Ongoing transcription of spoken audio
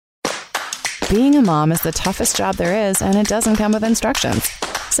Being a mom is the toughest job there is, and it doesn't come with instructions.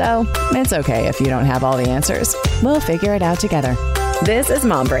 So, it's okay if you don't have all the answers. We'll figure it out together. This is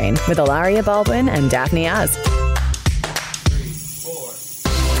Mom Brain with Ilaria Baldwin and Daphne Oz.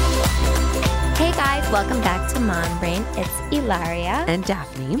 Hey guys, welcome back to Mom Brain. It's Ilaria and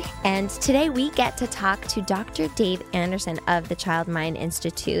Daphne. And today we get to talk to Dr. Dave Anderson of the Child Mind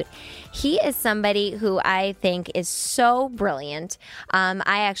Institute. He is somebody who I think is so brilliant. I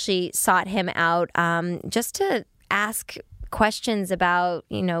actually sought him out just to ask questions about,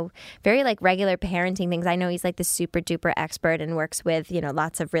 very like regular parenting things. I know he's like the super duper expert and works with,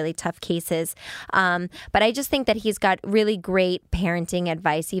 lots of really tough cases. But I just think that he's got really great parenting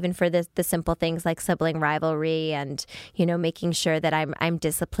advice, even for the simple things like sibling rivalry and, making sure that I'm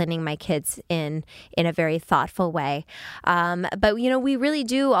disciplining my kids in a very thoughtful way. But, we really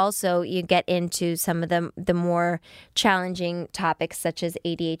do also, you get into some of the more challenging topics such as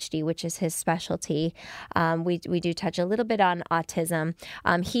ADHD, which is his specialty. We do touch a little bit on autism.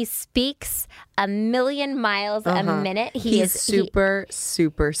 He speaks a million miles a minute. He's super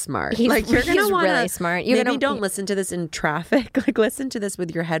smart. He's really smart. Maybe don't listen to this in traffic. Like, listen to this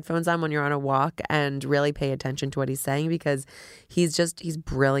with your headphones on when you're on a walk and really pay attention to what he's saying, because he's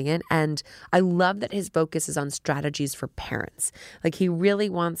brilliant. And I love that his focus is on strategies for parents. Like, he really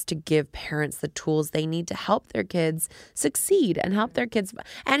wants to give parents the tools they need to help their kids succeed and help their kids.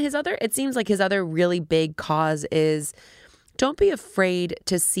 And it seems like his other really big cause is, don't be afraid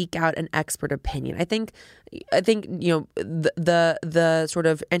to seek out an expert opinion. I think the sort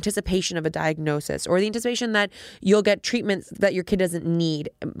of anticipation of a diagnosis or the anticipation that you'll get treatments that your kid doesn't need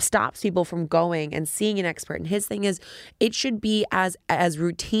stops people from going and seeing an expert. And his thing is, it should be as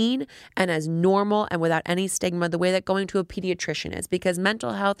routine and as normal and without any stigma the way that going to a pediatrician is, because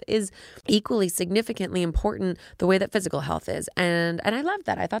mental health is equally significantly important the way that physical health is. And I love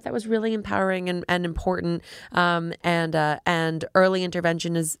that. I thought that was really empowering and important. And early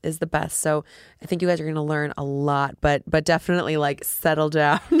intervention is the best. So I think you guys are going to learn a lot, but definitely like settle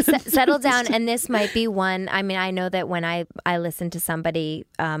down. Settle down. And this might be one. I mean, I know that when I listen to somebody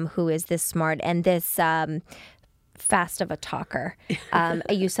who is this smart and this fast of a talker,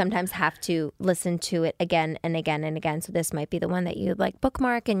 you sometimes have to listen to it again and again and again. So this might be the one that you like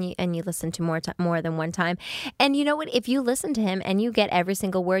bookmark and you listen to more than one time. And you know what? If you listen to him and you get every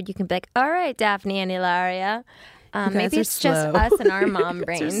single word, you can be like, all right, Daphne and Ilaria. Maybe it's just us and our mom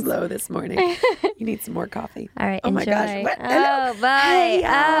brains. You're slow this morning. You need some more coffee. All right, enjoy. My gosh. What? Oh, bye. Hey,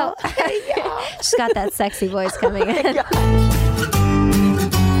 y'all. Hey, y'all. She's got that sexy voice coming in.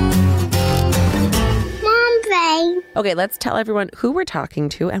 Okay, let's tell everyone who we're talking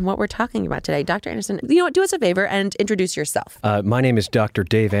to and what we're talking about today. Dr. Anderson, do us a favor and introduce yourself. My name is Dr.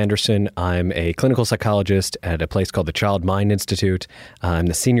 Dave Anderson. I'm a clinical psychologist at a place called the Child Mind Institute. I'm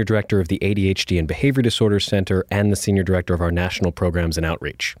the senior director of the ADHD and Behavior Disorders Center and the senior director of our national programs and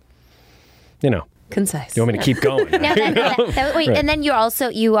outreach. Concise. You want me to keep going? Wait, right. And then you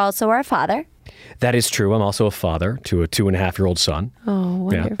also are a father. That is true. I'm also a father to a 2.5-year-old son. Oh,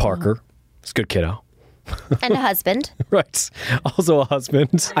 wonderful. Yeah, Parker. He's a good kiddo. And a husband. Right. Also a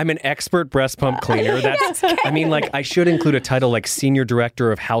husband. I'm an expert breast pump cleaner. I should include a title like Senior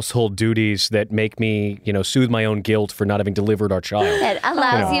Director of Household Duties that make me, soothe my own guilt for not having delivered our child. It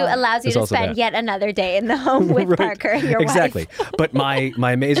allows you to spend yet another day in the home with right. Parker and your wife. Exactly. But my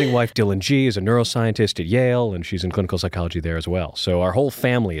amazing wife, Dylan G., is a neuroscientist at Yale, and she's in clinical psychology there as well. So our whole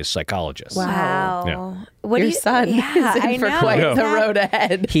family is psychologists. Wow. Yeah. Your son is in for quite the road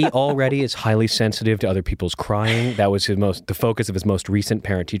ahead. He already is highly sensitive to other people's crying. That was the focus of his most recent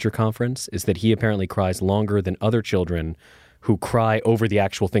parent-teacher conference, is that he apparently cries longer than other children who cry over the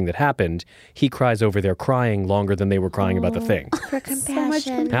actual thing that happened. He cries over their crying longer than they were crying about the thing. For compassion. So much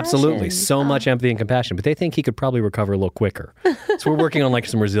compassion. Absolutely. So much empathy and compassion. But they think he could probably recover a little quicker. So we're working on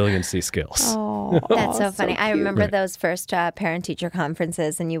some resiliency skills. Oh, that's so funny. I remember those first parent-teacher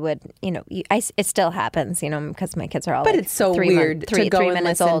conferences, and you would, it still happens, because my kids are all but it's so weird to go and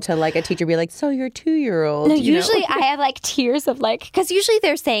listen old. To a teacher be like, so your 2-year-old. No, usually I have tears of because usually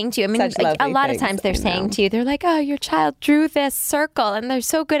they're saying to you, a lot of times they're saying to you, they're like, oh, your child drew this circle and they're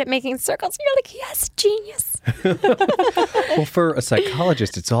so good at making circles. And you're like, yes, genius. Well, for a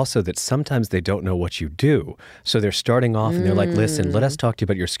psychologist, it's also that sometimes they don't know what you do. So they're starting off and they're like, listen, let us talk to you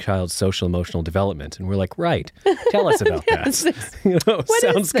about your child's social emotional development. And we're like, right, tell us about that.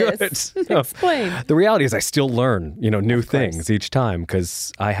 Sounds good. Explain. The reality is I still learn, new things each time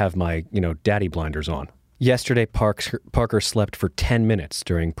because I have my, daddy blinders on. Yesterday, Parker slept for 10 minutes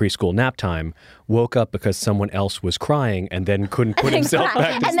during preschool nap time, woke up because someone else was crying, and then couldn't put himself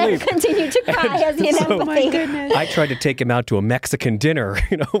back to and sleep. then continued to cry as he had empathy. My goodness. I tried to take him out to a Mexican dinner,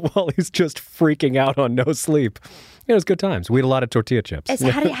 while he's just freaking out on no sleep. It was good times. We had a lot of tortilla chips. So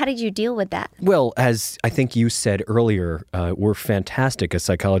how did you deal with that? Well, as I think you said earlier, we're fantastic as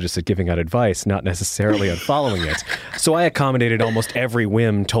psychologists at giving out advice, not necessarily on following it. So I accommodated almost every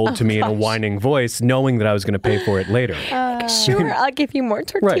whim told to me in a whining voice, knowing that I was going to pay for it later. Sure, I'll give you more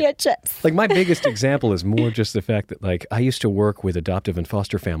tortilla chips. Like, my biggest example is more just the fact that, like, I used to work with adoptive and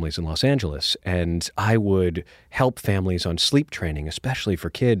foster families in Los Angeles, and I would help families on sleep training, especially for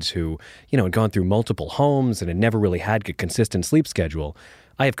kids who, had gone through multiple homes and had never really had a consistent sleep schedule.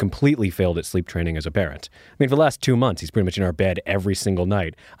 I have completely failed at sleep training as a parent. I mean, for the last 2 months, he's pretty much in our bed every single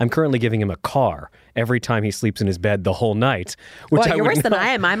night. I'm currently giving him a car every time he sleeps in his bed the whole night. Which Well, you're worse than I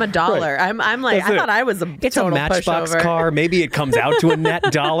am. I'm $1. Right. I'm like, I thought I was It's total a Matchbox pushover. car. Maybe it comes out to a net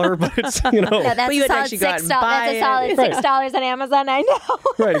 $1, but it's, No, that's But you a had to solid actually go out $6. and buy That's a solid $6 on Amazon. I know.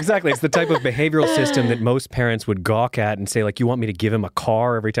 Right, exactly. It's the type of behavioral system that most parents would gawk at and say, like, you want me to give him a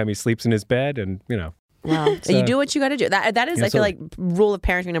car every time he sleeps in his bed? And, Well, you do what you got to do. That is, I feel like, rule of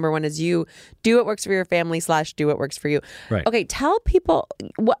parenting number one is you do what works for your family / do what works for you. Right. Okay, tell people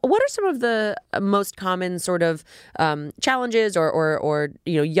what are some of the most common sort of challenges or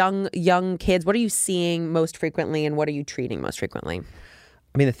young kids. What are you seeing most frequently, and what are you treating most frequently?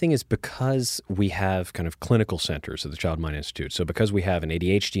 I mean, the thing is, because we have kind of clinical centers at the Child Mind Institute, so because we have an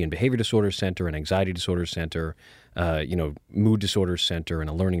ADHD and behavior disorders center, an anxiety disorders center, mood disorders center, and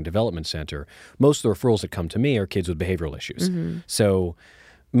a learning development center, most of the referrals that come to me are kids with behavioral issues. Mm-hmm. So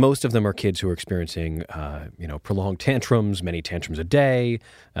most of them are kids who are experiencing, prolonged tantrums, many tantrums a day.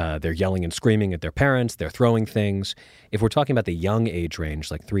 They're yelling and screaming at their parents. They're throwing things. If we're talking about the young age range,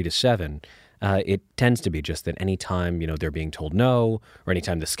 like 3 to 7, it tends to be just that anytime, they're being told no, or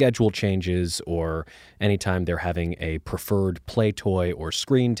anytime the schedule changes, or anytime they're having a preferred play toy or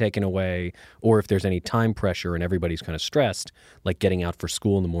screen taken away, or if there's any time pressure and everybody's kind of stressed, like getting out for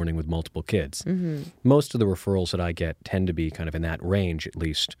school in the morning with multiple kids. Mm-hmm. Most of the referrals that I get tend to be kind of in that range, at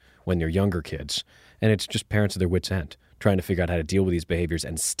least when they're younger kids. And it's just parents at their wits' end, trying to figure out how to deal with these behaviors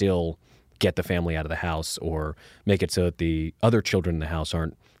and still get the family out of the house, or make it so that the other children in the house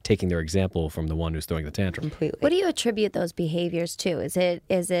aren't taking their example from the one who's throwing the tantrum. Completely. What do you attribute those behaviors to? Is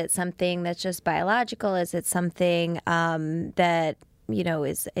it something that's just biological? Is it something that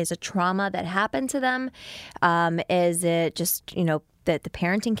is a trauma that happened to them? Is it just that the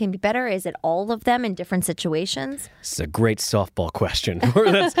parenting can be better? Is it all of them in different situations? This is a great softball question.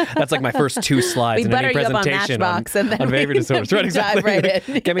 That's like my first 2 slides in any presentation on behavior disorders. Right, exactly. Right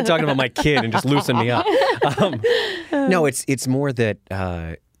in. Get me talking about my kid and just loosen me up. No, it's more that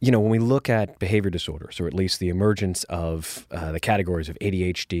when we look at behavior disorders, or at least the emergence of the categories of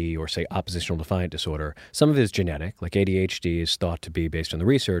ADHD or, say, oppositional defiant disorder, some of it is genetic. Like ADHD is thought to be, based on the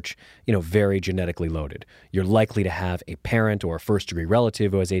research, very genetically loaded. You're likely to have a parent or a first-degree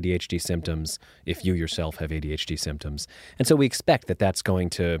relative who has ADHD symptoms if you yourself have ADHD symptoms. And so we expect that that's going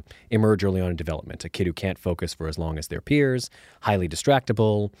to emerge early on in development. A kid who can't focus for as long as their peers, highly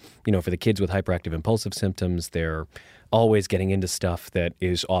distractible. For the kids with hyperactive impulsive symptoms, they're always getting into stuff that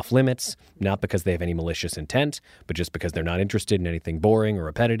is off limits, not because they have any malicious intent, but just because they're not interested in anything boring or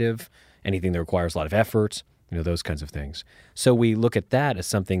repetitive, anything that requires a lot of effort, those kinds of things. So we look at that as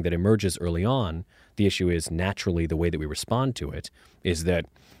something that emerges early on. The issue is naturally the way that we respond to it is that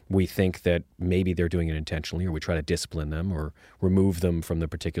we think that maybe they're doing it intentionally, or we try to discipline them or remove them from the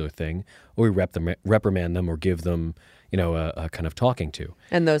particular thing, or we reprimand them or give them, a kind of talking to.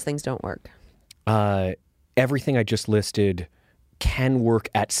 And those things don't work. Everything I just listed can work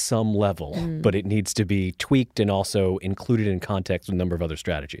at some level, but it needs to be tweaked and also included in context with a number of other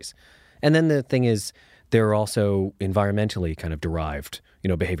strategies. And then the thing is, there are also environmentally kind of derived,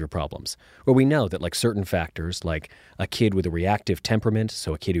 behavior problems, where we know that, like, certain factors, like a kid with a reactive temperament,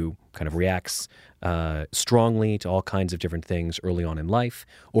 so a kid who kind of reacts strongly to all kinds of different things early on in life,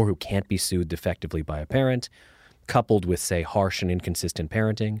 or who can't be soothed effectively by a parent, coupled with, say, harsh and inconsistent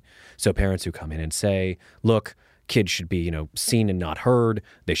parenting. So parents who come in and say, look, kids should be, seen and not heard.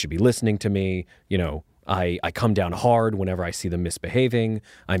 They should be listening to me. I come down hard whenever I see them misbehaving.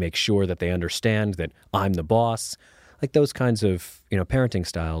 I make sure that they understand that I'm the boss. Like, those kinds of, parenting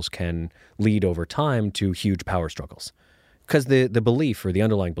styles can lead over time to huge power struggles. Because the belief, or the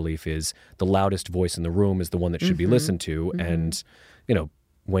underlying belief, is the loudest voice in the room is the one that should be listened to. Mm-hmm. And,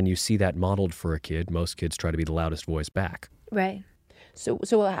 when you see that modeled for a kid, most kids try to be the loudest voice back. Right. So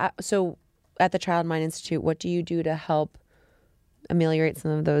at the Child Mind Institute, what do you do to help ameliorate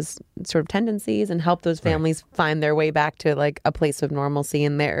some of those sort of tendencies and help those families find their way back to like a place of normalcy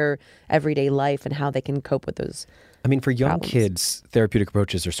in their everyday life and how they can cope with those. I mean, for young problems. kids, therapeutic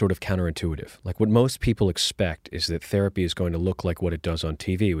approaches are sort of counterintuitive. Like what most people expect is that therapy is going to look like what it does on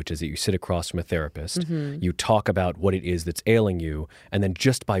TV, which is that you sit across from a therapist, you talk about what it is that's ailing you, and then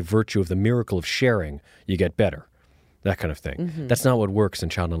just by virtue of the miracle of sharing, you get better. That kind of thing. That's not what works in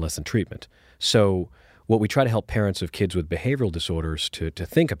child and adolescent treatment. So what we try to help parents of kids with behavioral disorders to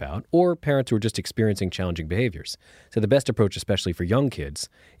think about, or parents who are just experiencing challenging behaviors. So the best approach, especially for young kids,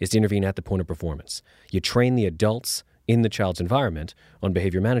 is to intervene at the point of performance. You train the adults in the child's environment on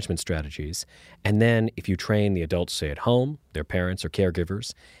behavior management strategies, and then if you train the adults, say at home, their parents or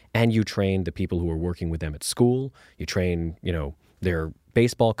caregivers, and you train the people who are working with them at school, you train, their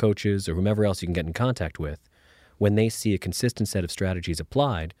baseball coaches or whomever else you can get in contact with, when they see a consistent set of strategies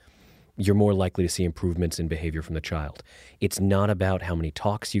applied, you're more likely to see improvements in behavior from the child. It's not about how many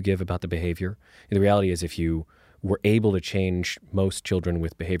talks you give about the behavior. The reality is if you were able to change most children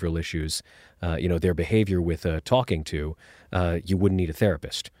with behavioral issues, their behavior with talking to, you wouldn't need a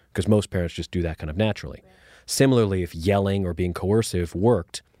therapist because most parents just do that kind of naturally. Similarly, if yelling or being coercive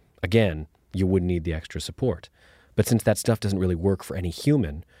worked, again, you wouldn't need the extra support. But since that stuff doesn't really work for any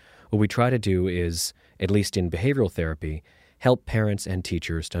human, what we try to do is, at least in behavioral therapy, help parents and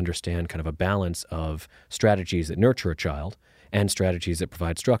teachers to understand kind of a balance of strategies that nurture a child and strategies that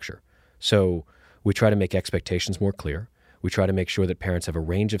provide structure. So we try to make expectations more clear. We try to make sure that parents have a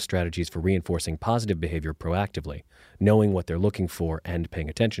range of strategies for reinforcing positive behavior proactively, knowing what they're looking for and paying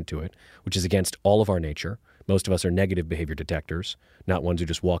attention to it, which is against all of our nature. Most of us are negative behavior detectors, not ones who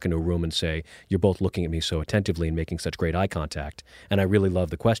just walk into a room and say, you're both looking at me so attentively and making such great eye contact. And I really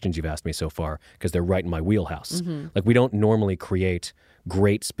love the questions you've asked me so far because they're right in my wheelhouse. Like we don't normally create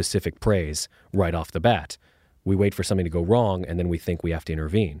great specific praise right off the bat. We wait for something to go wrong and then we think we have to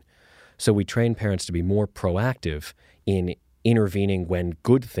intervene. So we train parents to be more proactive in intervening when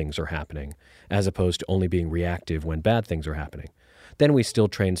good things are happening as opposed to only being reactive when bad things are happening. Then we still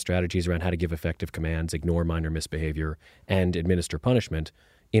train strategies around how to give effective commands, ignore minor misbehavior, and administer punishment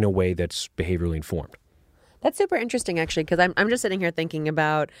in a way that's behaviorally informed. That's super interesting, actually, because I'm just sitting here thinking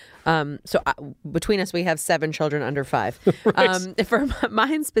about, between us, we have 7 children under 5. Right. For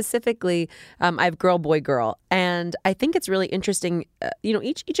mine specifically, I have girl, boy, girl. And I think it's really interesting,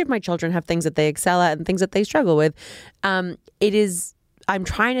 each of my children have things that they excel at and things that they struggle with. I'm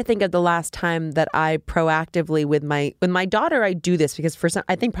trying to think of the last time that I proactively with my daughter, I do this because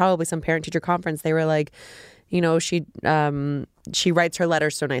I think probably some parent teacher conference, they were like, she writes her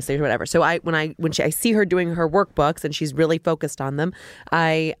letters so nicely or whatever. So when I see her doing her workbooks and she's really focused on them,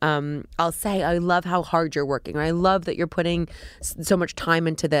 I'll say, I love how hard you're working, or I love that you're putting so much time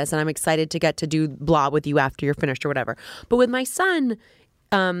into this, and I'm excited to get to do blah with you after you're finished or whatever. But with my son,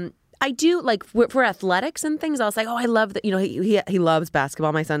 I do, like, for athletics and things, I'll say, I love that, he loves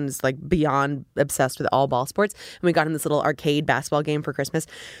basketball. My son is, like, beyond obsessed with all ball sports. And we got him this little arcade basketball game for Christmas.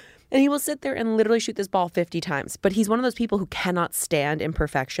 And he will sit there and literally shoot this ball 50 times. But he's one of those people who cannot stand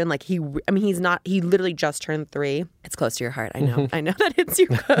imperfection. Like, he literally just turned 3. It's close to your heart. I know. I know that it's you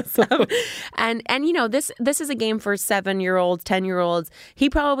close. And this is a game for 7-year-olds, 10-year-olds.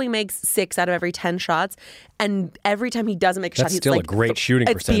 He probably makes 6 out of every 10 shots. And every time he doesn't make a shot, that's he's still like, a great shooting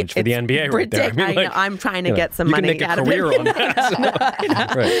percentage for the NBA right there. I know. I'm trying to get some money out of it. You can make a career on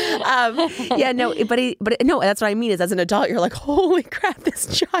that. But that's what I mean is as an adult, you're like, holy crap, this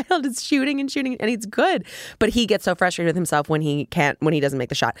child is shooting and he's good. But he gets so frustrated with himself when he doesn't make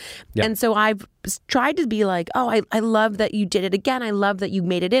the shot. Yep. And so I've tried to be like, I love that you did it again. I love that you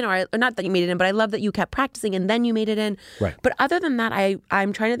made it in, or not that you made it in, but I love that you kept practicing and then you made it in. Right. But other than that,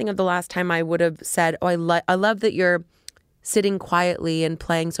 I'm trying to think of the last time I would have said, I love that you're sitting quietly and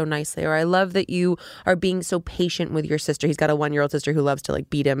playing so nicely, or I love that you are being so patient with your sister. He's got a 1-year-old sister who loves to like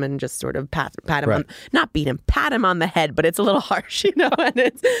beat him and just sort of pat him right. not beat him, pat him on the head, but it's a little harsh, and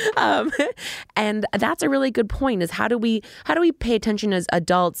it's and that's a really good point, is how do we pay attention as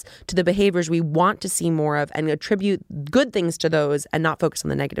adults to the behaviors we want to see more of and attribute good things to those and not focus on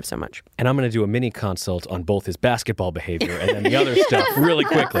the negative so much. And I'm going to do a mini consult on both his basketball behavior and then the other stuff really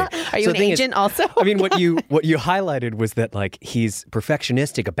quickly. Are you an agent also? I mean, what you highlighted was that like he's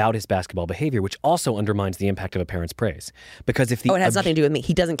perfectionistic about his basketball behavior, which also undermines the impact of a parent's praise. Because if it has nothing to do with me.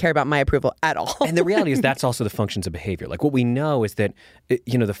 He doesn't care about my approval at all. And the reality is that's also the functions of behavior. Like what we know is that,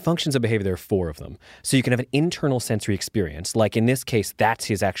 the functions of behavior, there are 4 of them. So you can have an internal sensory experience. Like in this case, that's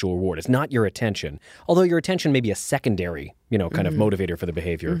his actual reward. It's not your attention. Although your attention may be a secondary kind of motivator for the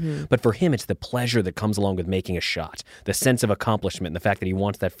behavior. Mm-hmm. But for him, it's the pleasure that comes along with making a shot, the sense of accomplishment, and the fact that he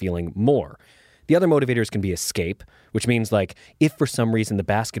wants that feeling more. The other motivators can be escape, which means like if for some reason the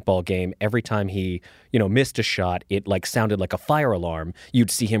basketball game, every time he, missed a shot, it like sounded like a fire alarm,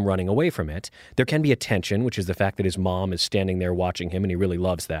 you'd see him running away from it. There can be attention, which is the fact that his mom is standing there watching him and he really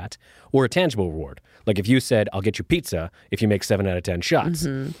loves that. Or a tangible reward. Like if you said, I'll get you pizza if you make 7 out of 10 shots.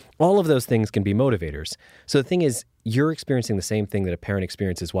 All of those things can be motivators. So the thing is, you're experiencing the same thing that a parent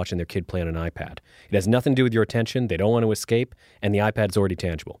experiences watching their kid play on an iPad. It has nothing to do with your attention. They don't want to escape, and the iPad's already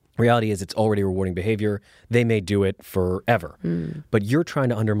tangible. Reality is it's already rewarding behavior. They may do it forever. But you're trying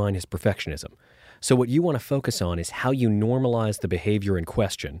to undermine his perfectionism. So what you want to focus on is how you normalize the behavior in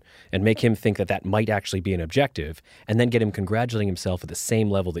question and make him think that that might actually be an objective, and then get him congratulating himself at the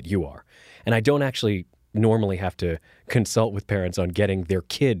same level that you are. And I don't actually normally have to consult with parents on getting their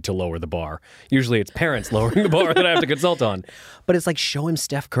kid to lower the bar. Usually it's parents lowering the bar that I have to consult on. But it's like, show him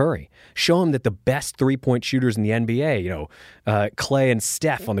Steph Curry. Show him that the best three-point shooters in the NBA, Clay and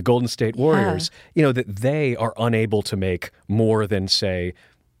Steph on the Golden State Warriors, that they are unable to make more than, say,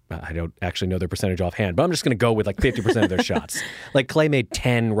 I don't actually know their percentage offhand, but I'm just going to go with like 50% of their shots. Like Clay made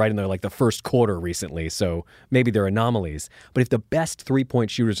 10 right in the first quarter recently, so maybe they're anomalies. But if the best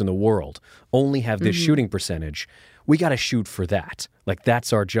three-point shooters in the world only have this shooting percentage, we got to shoot for that. Like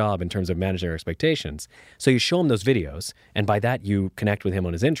that's our job in terms of managing our expectations. So you show him those videos, and by that you connect with him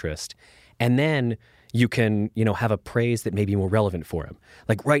on his interest, and then you can, have a praise that may be more relevant for him.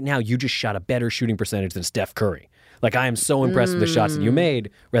 Like right now, you just shot a better shooting percentage than Steph Curry. Like, I am so impressed with the shots that you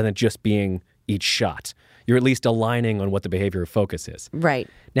made, rather than just being each shot. You're at least aligning on what the behavior of focus is. Right.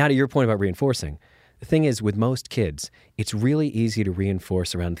 Now, to your point about reinforcing, the thing is, with most kids, it's really easy to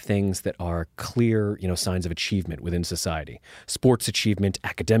reinforce around things that are clear, signs of achievement within society. Sports achievement,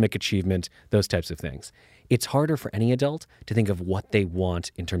 academic achievement, those types of things. It's harder for any adult to think of what they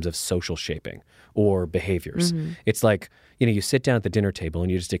want in terms of social shaping or behaviors. It's like, you sit down at the dinner table and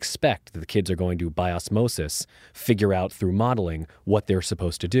you just expect that the kids are going to, by osmosis, figure out through modeling what they're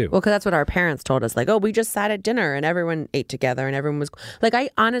supposed to do. Well, because that's what our parents told us. Like, oh, we just sat at dinner and everyone ate together and everyone was... Like, I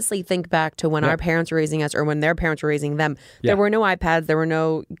honestly think back to when our parents were raising us or when their parents were raising them. There were no iPads. There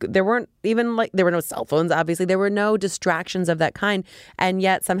weren't even there were no cell phones, obviously. There were no distractions of that kind. And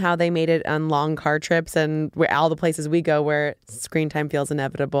yet somehow they made it on long car trips and where all the places we go where screen time feels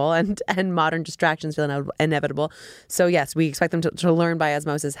inevitable and modern distractions feel inevitable. So yes, we expect them to learn by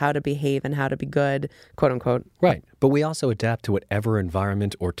osmosis how to behave and how to be good, quote unquote. Right. But we also adapt to whatever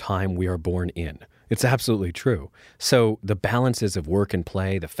environment or time we are born in. It's absolutely true. So the balances of work and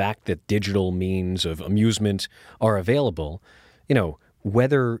play, the fact that digital means of amusement are available,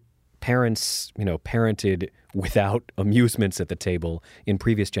 whether parents, parented without amusements at the table in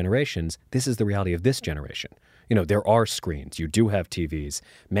previous generations, this is the reality of this generation. There are screens. You do have TVs.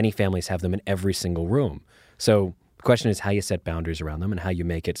 Many families have them in every single room. So the question is how you set boundaries around them and how you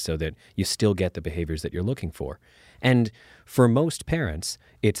make it so that you still get the behaviors that you're looking for. And for most parents,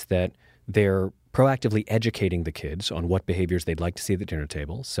 it's that they're proactively educating the kids on what behaviors they'd like to see at the dinner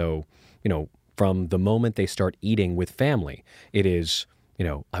table. So, from the moment they start eating with family, it is,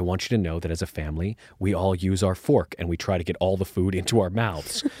 I want you to know that as a family, we all use our fork and we try to get all the food into our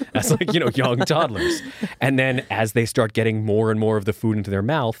mouths as young toddlers. And then as they start getting more and more of the food into their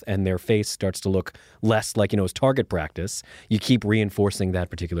mouth and their face starts to look less like, as target practice, you keep reinforcing that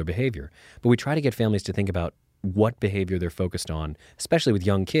particular behavior. But we try to get families to think about what behavior they're focused on, especially with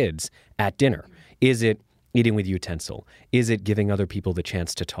young kids at dinner. Is it eating with utensil? Is it giving other people the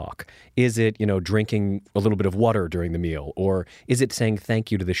chance to talk? Is it, drinking a little bit of water during the meal? Or is it saying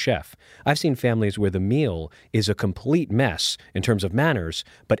thank you to the chef? I've seen families where the meal is a complete mess in terms of manners,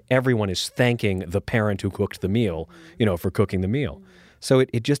 but everyone is thanking the parent who cooked the meal, for cooking the meal. So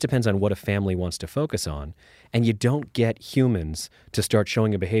it just depends on what a family wants to focus on. And you don't get humans to start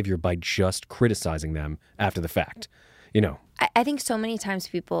showing a behavior by just criticizing them after the fact. I think so many times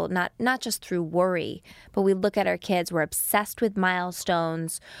people, not just through worry, but we look at our kids, we're obsessed with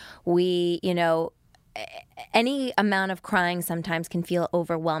milestones. We, any amount of crying sometimes can feel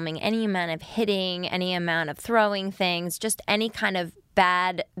overwhelming. Any amount of hitting, any amount of throwing things, just any kind of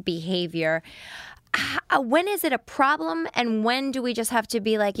bad behavior. When is it a problem, and when do we just have to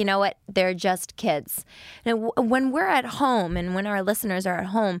be like, you know what, they're just kids? Now, when we're at home and when our listeners are at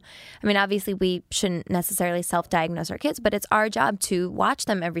home, I mean, obviously we shouldn't necessarily self-diagnose our kids, but it's our job to watch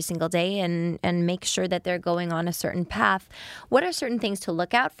them every single day and make sure that they're going on a certain path. What are certain things to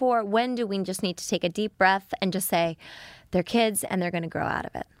look out for? When do we just need to take a deep breath and just say, they're kids and they're going to grow out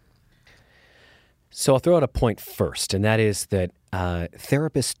of it? So I'll throw out a point first, and that is that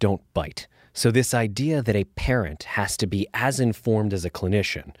therapists don't bite. So this idea that a parent has to be as informed as a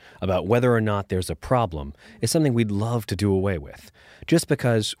clinician about whether or not there's a problem is something we'd love to do away with. Just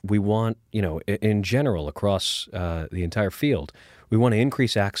because we want, in general, across the entire field, we want to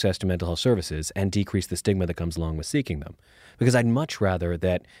increase access to mental health services and decrease the stigma that comes along with seeking them. Because I'd much rather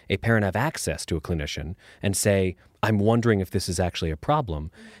that a parent have access to a clinician and say, I'm wondering if this is actually a problem,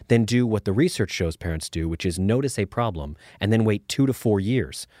 than do what the research shows parents do, which is notice a problem and then wait 2 to 4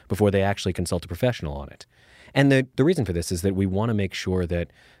 years before they actually consult a professional on it. And the reason for this is that we want to make sure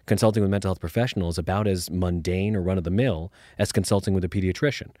that consulting with mental health professionals is about as mundane or run-of-the-mill as consulting with a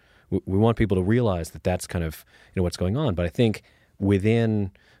pediatrician. We want people to realize that that's kind of what's going on. But I think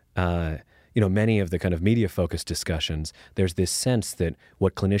within many of the kind of media-focused discussions, there's this sense that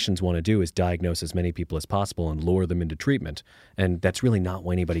what clinicians want to do is diagnose as many people as possible and lure them into treatment. And that's really not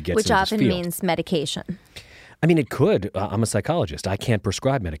why anybody gets into this field. Which often means medication. I mean, it could. I'm a psychologist. I can't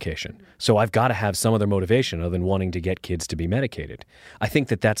prescribe medication. So I've got to have some other motivation other than wanting to get kids to be medicated. I think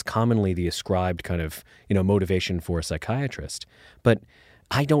that that's commonly the ascribed kind of, motivation for a psychiatrist. But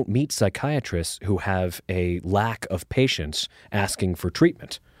I don't meet psychiatrists who have a lack of patience asking for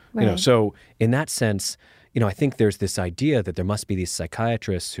treatment. Right. So in that sense, I think there's this idea that there must be these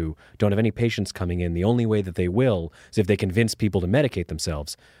psychiatrists who don't have any patients coming in. The only way that they will is if they convince people to medicate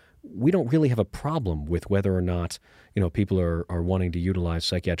themselves. We don't really have a problem with whether or not, people are wanting to utilize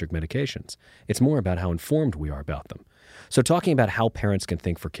psychiatric medications. It's more about how informed we are about them. So talking about how parents can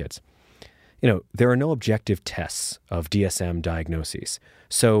think for kids, there are no objective tests of DSM diagnoses.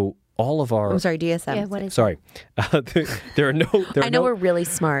 So all of our... I'm sorry, DSM. Yeah, what is Sorry. There are no... I know we're really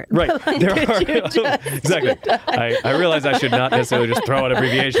smart. Right. There are... Exactly. I realize I should not necessarily just throw out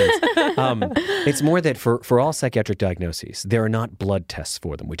abbreviations. It's more that for all psychiatric diagnoses, there are not blood tests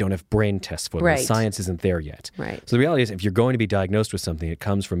for them. We don't have brain tests for them. Right. The science isn't there yet. Right. So the reality is, if you're going to be diagnosed with something, it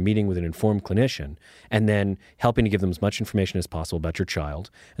comes from meeting with an informed clinician and then helping to give them as much information as possible about your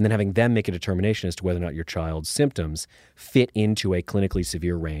child, and then having them make a determination as to whether or not your child's symptoms fit into a clinically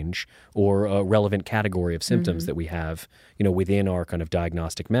severe range or a relevant category of symptoms that we have, within our kind of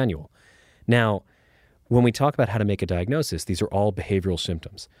diagnostic manual. Now, when we talk about how to make a diagnosis, these are all behavioral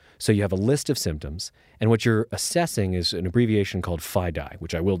symptoms. So you have a list of symptoms, and what you're assessing is an abbreviation called FIDI,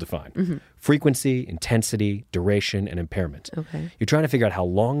 which I will define. Frequency, intensity, duration, and impairment. Okay. You're trying to figure out how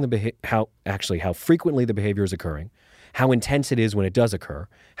long how frequently the behavior is occurring, how intense it is when it does occur,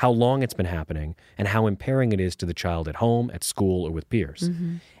 how long it's been happening, and how impairing it is to the child at home, at school, or with peers.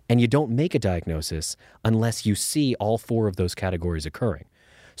 And you don't make a diagnosis unless you see all 4 of those categories occurring.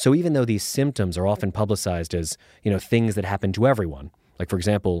 So even though these symptoms are often publicized as, things that happen to everyone, like, for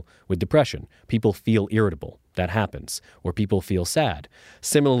example, with depression, people feel irritable. That happens. Or people feel sad.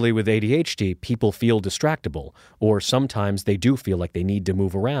 Similarly, with ADHD, people feel distractible. Or sometimes they do feel like they need to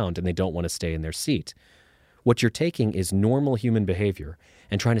move around and they don't want to stay in their seat. What you're taking is normal human behavior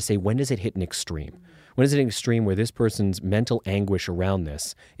and trying to say, when does it hit an extreme? When is it an extreme where this person's mental anguish around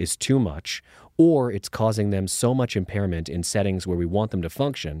this is too much, or it's causing them so much impairment in settings where we want them to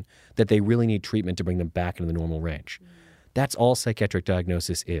function that they really need treatment to bring them back into the normal range? That's all psychiatric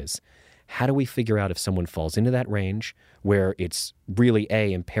diagnosis is. How do we figure out if someone falls into that range where it's really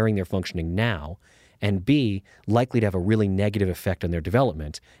A, impairing their functioning now, and B, likely to have a really negative effect on their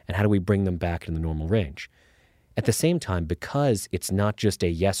development, and how do we bring them back into the normal range? At the same time, because it's not just a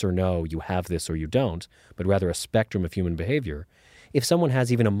yes or no, you have this or you don't, but rather a spectrum of human behavior, if someone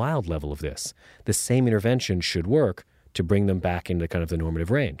has even a mild level of this, the same intervention should work to bring them back into kind of the normative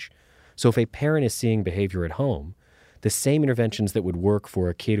range. So if a parent is seeing behavior at home, the same interventions that would work for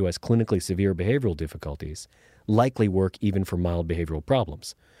a kid who has clinically severe behavioral difficulties likely work even for mild behavioral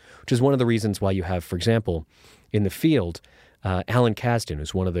problems, which is one of the reasons why you have, for example, in the field, Alan Kasdan,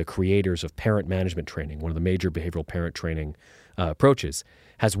 who's one of the creators of parent management training, one of the major behavioral parent training approaches,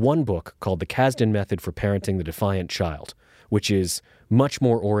 has one book called The Kasdan Method for Parenting the Defiant Child, which is much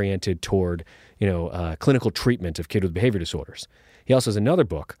more oriented toward, clinical treatment of kids with behavior disorders. He also has another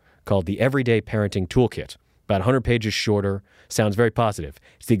book called The Everyday Parenting Toolkit, about 100 pages shorter, sounds very positive.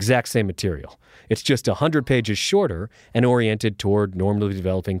 It's the exact same material. It's just 100 pages shorter and oriented toward normally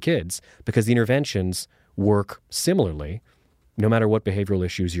developing kids because the interventions work similarly no matter what behavioral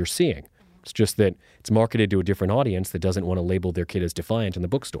issues you're seeing. It's just that it's marketed to a different audience that doesn't want to label their kid as defiant in the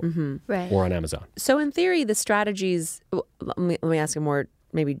bookstore Right. or on Amazon. So in theory, the strategies, let me ask a more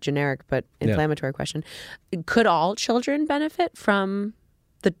maybe generic but inflammatory question. Could all children benefit from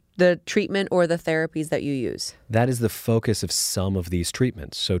the treatment or the therapies that you use? That is the focus of some of these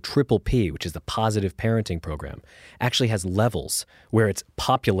treatments. So Triple P, which is the positive parenting program, actually has levels where it's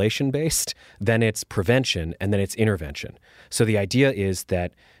population-based, then it's prevention, and then it's intervention. So the idea is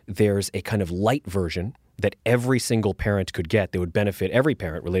that there's a kind of light version that every single parent could get that would benefit every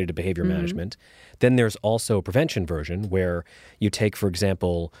parent related to behavior management. Then there's also a prevention version where you take, for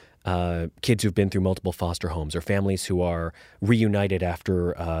example, kids who've been through multiple foster homes or families who are reunited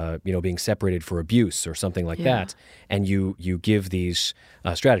after being separated for abuse or something like that, and you give these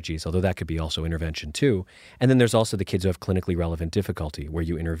strategies, although that could be also intervention too. And then there's also the kids who have clinically relevant difficulty where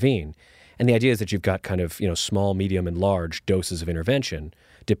you intervene. And the idea is that you've got kind of small, medium, and large doses of intervention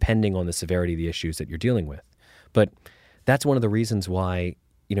depending on the severity of the issues that you're dealing with. But that's one of the reasons why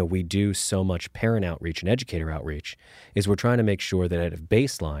we do so much parent outreach and educator outreach is we're trying to make sure that at a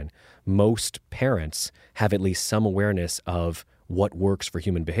baseline, most parents have at least some awareness of what works for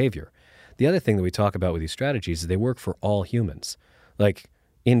human behavior. The other thing that we talk about with these strategies is they work for all humans. Like,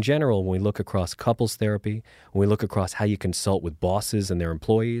 in general, when we look across couples therapy, when we look across how you consult with bosses and their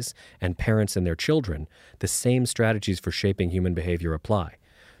employees and parents and their children, the same strategies for shaping human behavior apply.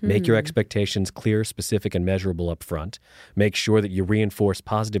 Make your expectations clear, specific, and measurable up front. Make sure that you reinforce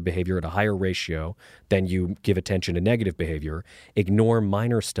positive behavior at a higher ratio than you give attention to negative behavior. Ignore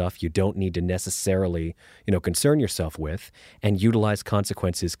minor stuff you don't need to necessarily, concern yourself with, and utilize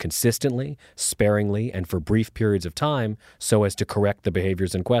consequences consistently, sparingly, and for brief periods of time so as to correct the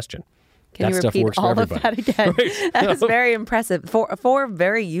behaviors in question. Can you repeat all of that again? Right. That was very impressive. Four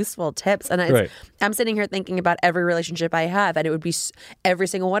very useful tips. And I'm sitting here thinking about every relationship I have, and it would be every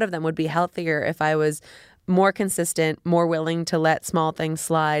single one of them would be healthier if I was more consistent, more willing to let small things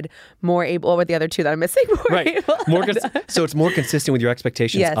slide, more able. What were the other two that I'm missing? So it's more consistent with your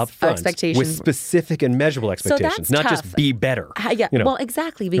expectations up front, with specific and measurable expectations, so not just be better. Well,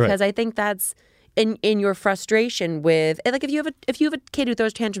 exactly, because I think that's. In your frustration with, like, if you have a kid who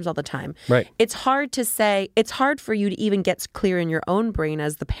throws tantrums all the time, it's hard for you to even get clear in your own brain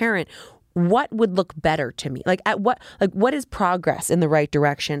as the parent what would look better to me, what is progress in the right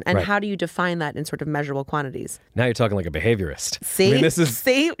direction, and how do you define that in sort of measurable quantities? Now you're talking like a behaviorist. See, we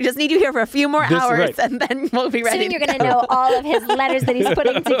just need you here for a few more hours, and then we'll be ready. Soon you're going to know all of his letters that he's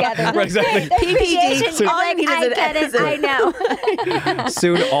putting together. Exactly. PPD. I know.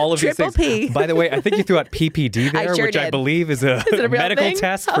 Soon all of these things. P. By the way, I think you threw out PPD there, which I believe is a medical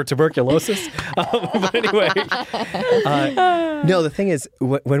test for tuberculosis. But anyway, no. The thing is,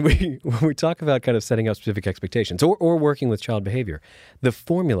 when we talk about kind of setting up specific expectations or working with child behavior, the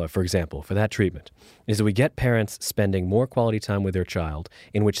formula, for example, for that treatment is that we get parents spending more quality time with their child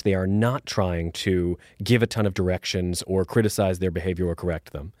in which they are not trying to give a ton of directions or criticize their behavior or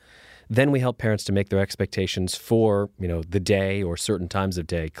correct them. Then we help parents to make their expectations for, the day or certain times of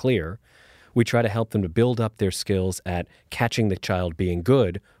day clear. We try to help them to build up their skills at catching the child being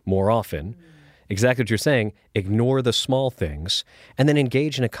good more often. Exactly what you're saying, ignore the small things, and then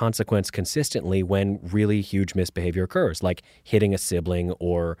engage in a consequence consistently when really huge misbehavior occurs, like hitting a sibling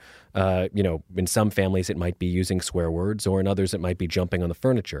or, in some families it might be using swear words, or in others it might be jumping on the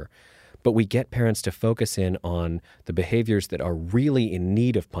furniture. But we get parents to focus in on the behaviors that are really in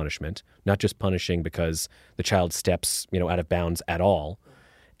need of punishment, not just punishing because the child steps, out of bounds at all,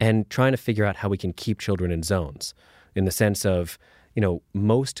 and trying to figure out how we can keep children in zones in the sense of,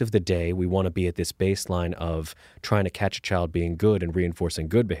 most of the day we want to be at this baseline of trying to catch a child being good and reinforcing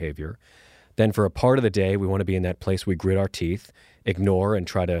good behavior. Then for a part of the day, we want to be in that place we grit our teeth, ignore, and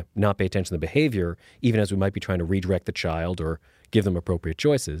try to not pay attention to the behavior, even as we might be trying to redirect the child or give them appropriate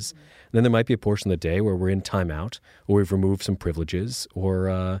choices. And then there might be a portion of the day where we're in timeout, or we've removed some privileges,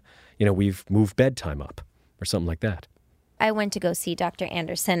 or, we've moved bedtime up, or something like that. I went to go see Dr.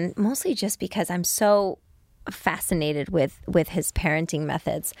 Anderson mostly just because I'm so fascinated with his parenting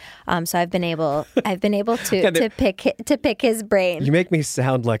methods. So I've been able to pick his brain. You make me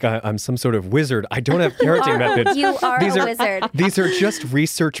sound like I'm some sort of wizard. I don't have parenting methods. You are a wizard. These are just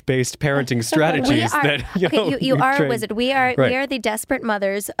research-based parenting strategies you are a wizard. We are the desperate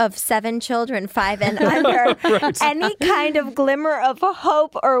mothers of 7 children, 5 and under. Any kind of glimmer of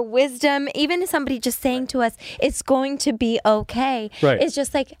hope or wisdom, even somebody just saying to us, "It's going to be okay." It's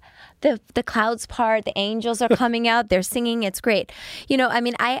just like the clouds part, the angels angels are coming out, they're singing, it's great. I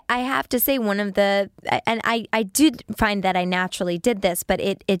mean, I have to say one of the, and I did find that I naturally did this, but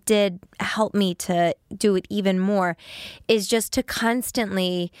it did help me to do it even more, is just to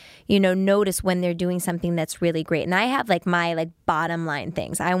constantly, notice when they're doing something that's really great. And I have my bottom line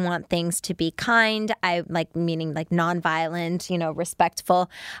things. I want things to be kind. Meaning nonviolent, respectful.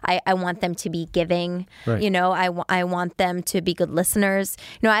 I want them to be giving. Right. I want them to be good listeners.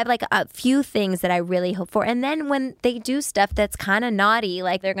 I have a few things that I really hope for. And then when they do stuff that's kind of naughty,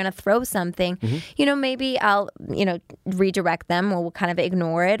 like they're going to throw something, maybe I'll, redirect them, or we'll kind of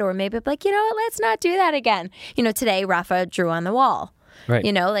ignore it, or maybe be like, let's not do that again. Today Rafa drew on the wall. Right.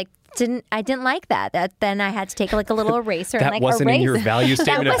 I didn't like that. Then I had to take a little eraser that and wasn't erase. in your value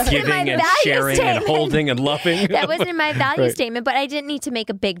statement of giving and sharing and holding and loving. That wasn't in my value statement, but I didn't need to make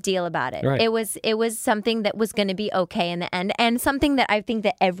a big deal about it. Right. It was something that was going to be okay in the end, and something that I think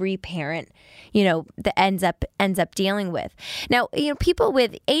that every parent, that ends up dealing with. Now, people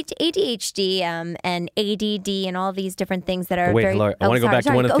with ADHD and ADD and all these different things that are Wait, very. Laura, I want to go back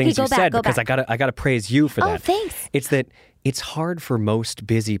to one of the things you said, because back. I got to praise you for that. Oh, thanks. It's that it's hard for most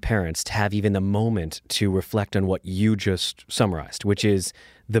busy parents to have even the moment to reflect on what you just summarized, which is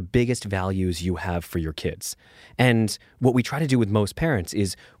the biggest values you have for your kids. And what we try to do with most parents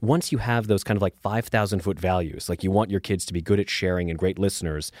is, once you have those kind of 5,000-foot values, you want your kids to be good at sharing and great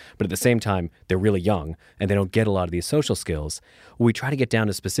listeners, but at the same time, they're really young and they don't get a lot of these social skills, what we try to get down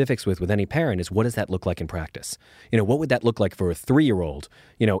to specifics with any parent is, what does that look like in practice? What would that look like for a 3-year-old,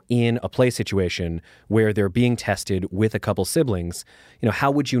 in a play situation where they're being tested with a couple siblings?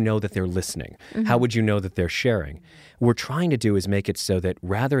 How would you know that they're listening? Mm-hmm. How would you know that they're sharing? What we're trying to do is make it so that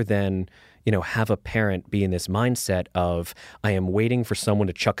rather than have a parent be in this mindset of, I am waiting for someone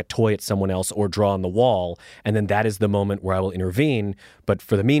to chuck a toy at someone else or draw on the wall, and then that is the moment where I will intervene. But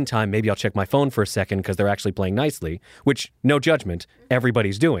for the meantime, maybe I'll check my phone for a second because they're actually playing nicely, which, no judgment,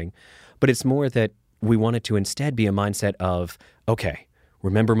 everybody's doing. But it's more that we want it to instead be a mindset of, okay,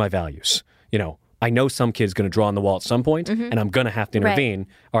 remember my values. I know some kid's going to draw on the wall at some point, and I'm going to have to intervene. Right.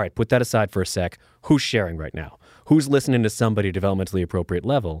 All right, put that aside for a sec. Who's sharing right now? Who's listening to somebody at a developmentally appropriate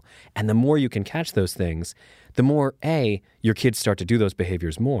level? And the more you can catch those things, the more, A, your kids start to do those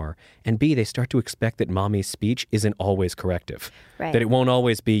behaviors more, and B, they start to expect that mommy's speech isn't always corrective. Right. That it won't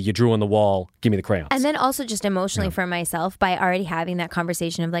always be, you drew on the wall, give me the crayons. And then also just emotionally for myself, by already having that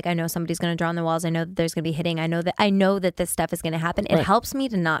conversation of I know somebody's going to draw on the walls, I know that there's going to be hitting, I know that this stuff is going to happen. It helps me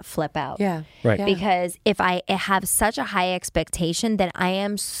to not flip out. Yeah. Right. Yeah. Because if I have such a high expectation, then I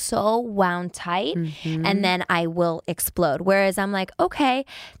am so wound tight, and then I will explode. Whereas I'm okay,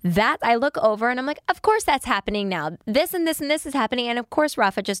 that I look over and I'm of course that's happening now. This and this and this is happening. And of course,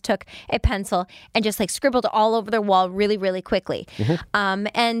 Rafa just took a pencil and just scribbled all over the wall really, really quickly. And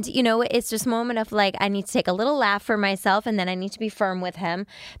it's just a moment of I need to take a little laugh for myself, and then I need to be firm with him.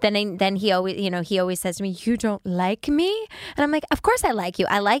 Then he always says to me, "You don't like me?" And I'm of course I like you.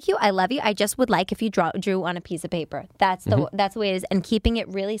 I like you. I love you. I just would like if you drew on a piece of paper. That's the way it is. And keeping it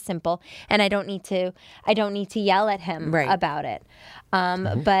really simple. And I don't need to yell at him about it.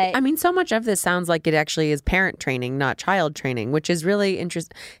 But I mean, so much of this sounds like it actually is parent training, not child training, which is really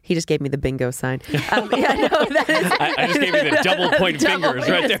interesting. He just gave me the bingo sign. Yeah, no, that is. I just gave you the double point fingers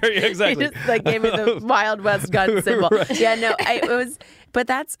right there. Yeah, exactly. He just gave me the Wild West gun symbol. Right. Yeah, no, it was. But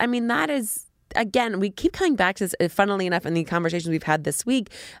that is. Again, we keep coming back to this, funnily enough, in the conversations we've had this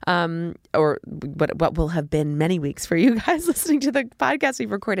week, or what will have been many weeks for you guys listening to the podcast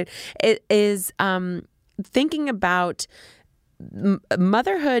we've recorded, it is thinking about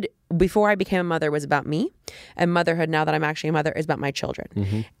motherhood. Before I became a mother was about me, and motherhood now that I'm actually a mother is about my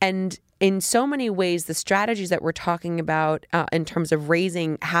children. And in so many ways, the strategies that we're talking about in terms of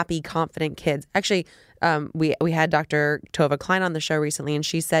raising happy, confident kids, actually, we had Dr. Tova Klein on the show recently, and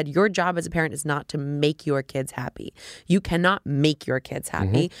she said, your job as a parent is not to make your kids happy. You cannot make your kids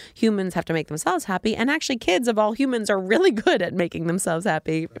happy. Humans have to make themselves happy, and actually kids of all humans are really good at making themselves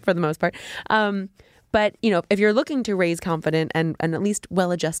happy for the most part. But, if you're looking to raise confident and at least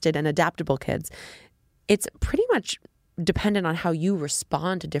well-adjusted and adaptable kids, it's pretty much dependent on how you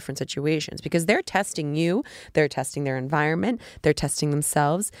respond to different situations, because they're testing you, they're testing their environment, they're testing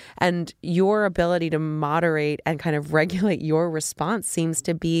themselves, and your ability to moderate and kind of regulate your response seems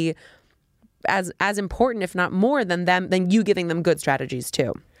to be as important, if not more, than you giving them good strategies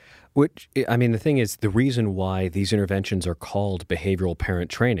too. Which, I mean, the thing is, the reason why these interventions are called behavioral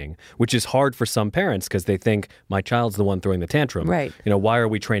parent training, which is hard for some parents because they think, my child's the one throwing the tantrum. Right. Why are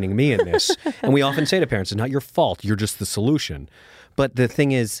we training me in this? And we often say to parents, it's not your fault. You're just the solution. But the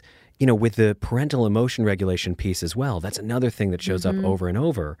thing is, with the parental emotion regulation piece as well, that's another thing that shows up over and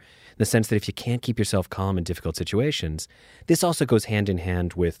over, in the sense that if you can't keep yourself calm in difficult situations, this also goes hand in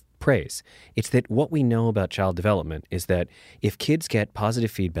hand with praise. It's that what we know about child development is that if kids get positive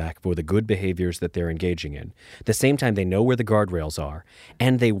feedback for the good behaviors that they're engaging in, at the same time they know where the guardrails are,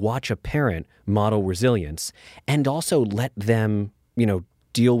 and they watch a parent model resilience, and also let them,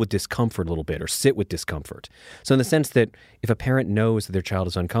 deal with discomfort a little bit or sit with discomfort. So in the sense that if a parent knows that their child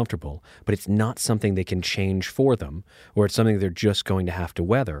is uncomfortable, but it's not something they can change for them, or it's something they're just going to have to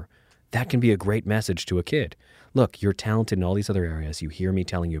weather, that can be a great message to a kid. Look, you're talented in all these other areas. You hear me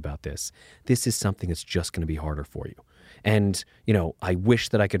telling you about this. This is something that's just going to be harder for you. And, I wish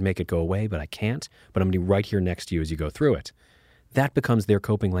that I could make it go away, but I can't. But I'm going to be right here next to you as you go through it. That becomes their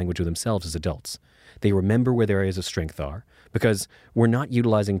coping language with themselves as adults. They remember where their areas of strength are, because we're not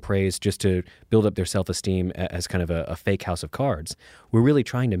utilizing praise just to build up their self-esteem as kind of a fake house of cards. We're really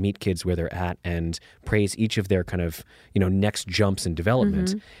trying to meet kids where they're at and praise each of their kind of, next jumps in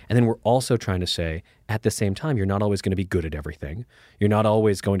development. And then we're also trying to say, at the same time, you're not always going to be good at everything. You're not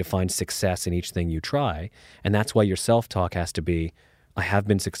always going to find success in each thing you try. And that's why your self-talk has to be, I have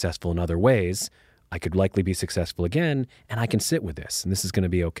been successful in other ways. I could likely be successful again, and I can sit with this, and this is going to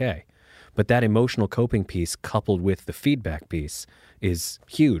be okay. But that emotional coping piece coupled with the feedback piece is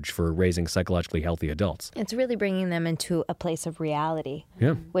huge for raising psychologically healthy adults. It's really bringing them into a place of reality,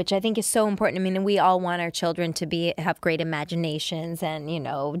 yeah, which I think is so important. I mean, we all want our children to have great imaginations and,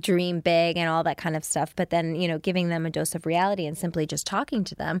 dream big and all that kind of stuff. But then, giving them a dose of reality and simply just talking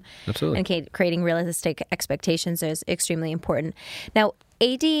to them Absolutely. And creating realistic expectations is extremely important. Now,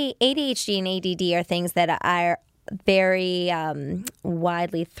 ADHD and ADD are things that are very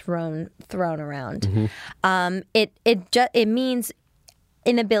widely thrown around. It means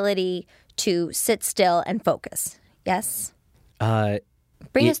inability to sit still and focus. Yes.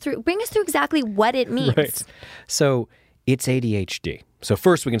 Bring us through exactly what it means. Right. So it's ADHD. So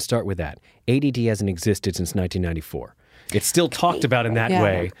first we can start with that. ADD hasn't existed since 1994. It's still talked about in that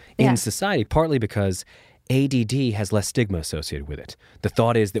way in society, partly because ADD has less stigma associated with it. The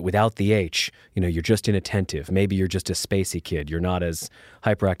thought is that without the H, you're just inattentive. Maybe you're just a spacey kid. You're not as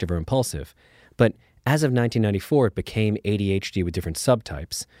hyperactive or impulsive. But as of 1994, it became ADHD with different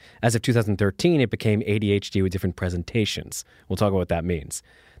subtypes. As of 2013, it became ADHD with different presentations. We'll talk about what that means.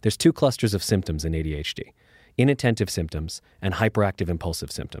 There's two clusters of symptoms in ADHD: inattentive symptoms and hyperactive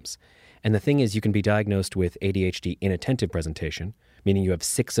impulsive symptoms. And the thing is, you can be diagnosed with ADHD inattentive presentation, meaning you have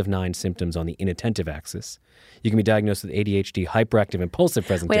 6 of 9 symptoms on the inattentive axis. You can be diagnosed with ADHD hyperactive impulsive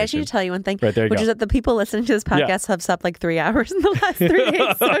presentation. Wait, I should tell you one thing, right, which is that the people listening to this podcast have slept like 3 hours in the last 3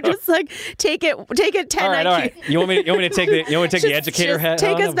 days. So just take it 10 all IQ. right. You want me to take the educator hat?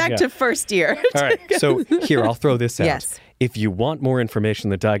 Take on us them? back to first year. All right. So here, I'll throw this out. Yes. If you want more information on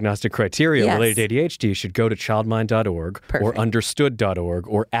the diagnostic criteria related to ADHD, you should go to childmind.org or understood.org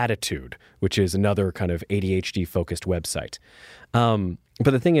or Attitude, which is another kind of ADHD-focused website. But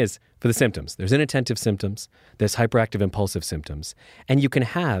the thing is, for the symptoms, there's inattentive symptoms, there's hyperactive impulsive symptoms, and you can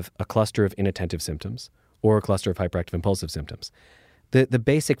have a cluster of inattentive symptoms or a cluster of hyperactive impulsive symptoms. The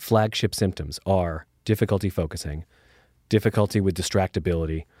basic flagship symptoms are difficulty focusing, difficulty with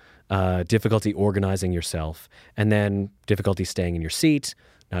distractibility, difficulty organizing yourself, and then difficulty staying in your seat,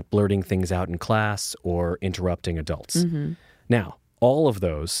 not blurting things out in class, or interrupting adults. Now, all of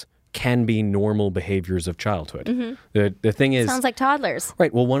those can be normal behaviors of childhood. The thing is... Sounds like toddlers.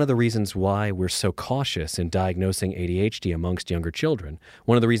 Right. Well, one of the reasons why we're so cautious in diagnosing ADHD amongst younger children,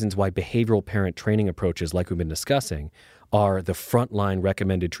 one of the reasons why behavioral parent training approaches like we've been discussing are the frontline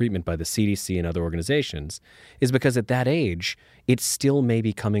recommended treatment by the CDC and other organizations, is because at that age, it still may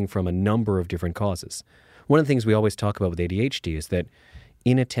be coming from a number of different causes. One of the things we always talk about with ADHD is that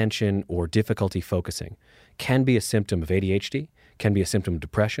inattention or difficulty focusing can be a symptom of ADHD, can be a symptom of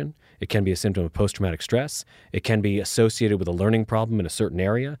depression, it can be a symptom of post-traumatic stress, it can be associated with a learning problem in a certain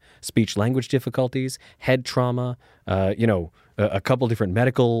area, speech language difficulties, head trauma, a couple different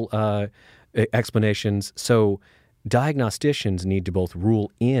medical explanations. So diagnosticians need to both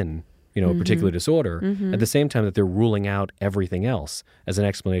rule in a particular disorder at the same time that they're ruling out everything else as an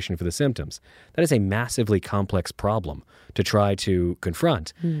explanation for the symptoms. That is a massively complex problem to try to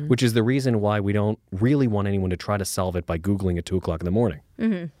confront, which is the reason why we don't really want anyone to try to solve it by Googling at 2 o'clock in the morning.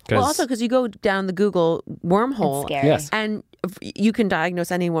 Well, also because you go down the Google wormhole, It's scary. Yes. and you can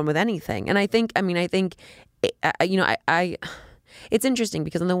diagnose anyone with anything. And I think, it's interesting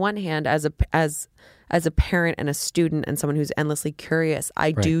because on the one hand, as a parent and a student and someone who's endlessly curious,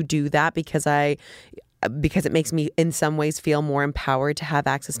 I do that because it makes me in some ways feel more empowered to have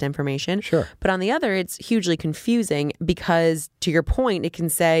access to information. Sure. But on the other, it's hugely confusing because to your point, it can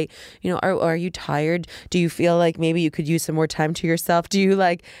say, are you tired? Do you feel like maybe you could use some more time to yourself? Do you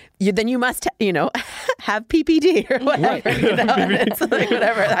then you must, have PPD or whatever. It's like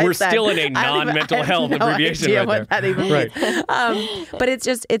whatever. We're still in a non-mental health abbreviation right what there. That even means. But it's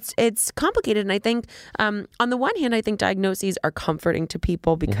just, it's complicated. And I think on the one hand, I think diagnoses are comforting to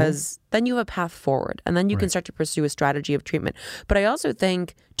people because then you have a path forward and then you can start to pursue a strategy of treatment. But I also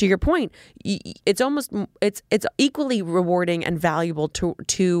think, to your point, it's equally rewarding and valuable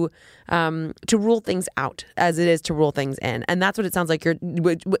to rule things out as it is to rule things in. And that's what it sounds like you're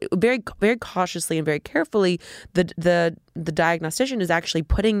very, very cautiously and very carefully, the diagnostician is actually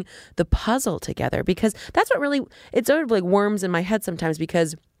putting the puzzle together, because that's what really, it's sort of like worms in my head sometimes,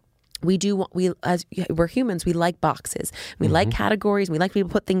 because as we're humans, we like boxes. We like categories. We like people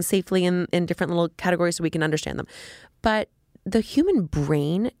to put things safely in different little categories so we can understand them. But the human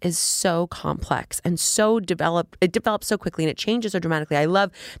brain is so complex and so developed. It develops so quickly and it changes so dramatically. I love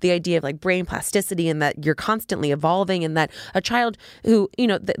the idea of brain plasticity and that you're constantly evolving, and that a child who,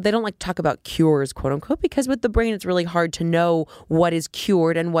 they don't like to talk about cures, quote unquote, because with the brain, it's really hard to know what is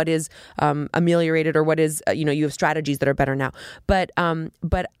cured and what is ameliorated, or what is, you have strategies that are better now. But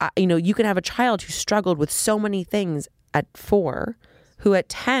you can have a child who struggled with so many things at 4, who at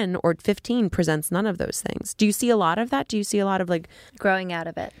 10 or 15 presents none of those things. Do you see a lot of that? Do you see a lot of growing out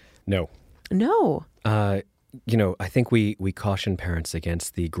of it? No. I think we caution parents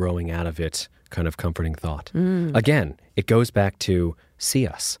against the growing out of it kind of comforting thought. Again, it goes back to see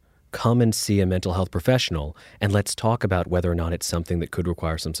us. Come and see a mental health professional, and let's talk about whether or not it's something that could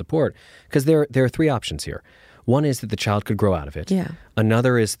require some support. Because there are 3 options here. One is that the child could grow out of it. Yeah.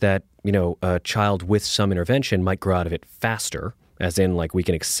 Another is that, a child with some intervention might grow out of it faster, as in we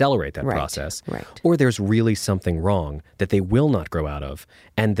can accelerate that process. Right. Or there's really something wrong that they will not grow out of,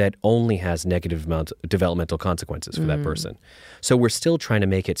 and that only has negative developmental consequences for that person. So we're still trying to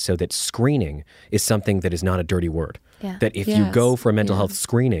make it so that screening is something that is not a dirty word. Yeah. That if you go for a mental health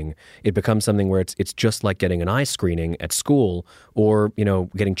screening, it becomes something where it's just like getting an eye screening at school, or,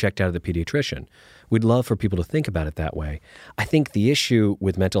 getting checked out of the pediatrician. We'd love for people to think about it that way. I think the issue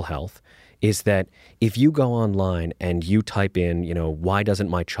with mental health is that if you go online and you type in, why doesn't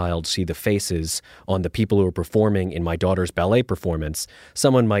my child see the faces on the people who are performing in my daughter's ballet performance,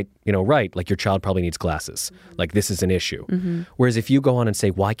 someone might, write, your child probably needs glasses. This is an issue. Whereas if you go on and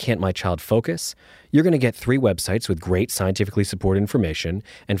say, why can't my child focus? You're going to get 3 websites with great scientifically supported information,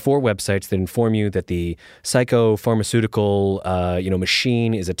 and 4 websites that inform you that the psychopharmaceutical,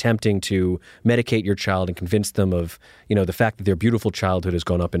 machine is attempting to medicate your child and convince them of, the fact that their beautiful childhood has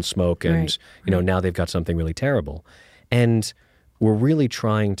gone up in smoke, and now they've got something really terrible. And we're really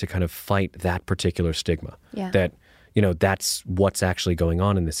trying to kind of fight that particular stigma. Yeah. That that's what's actually going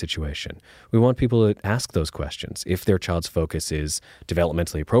on in this situation. We want people to ask those questions. If their child's focus is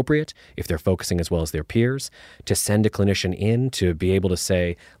developmentally appropriate, if they're focusing as well as their peers, to send a clinician in to be able to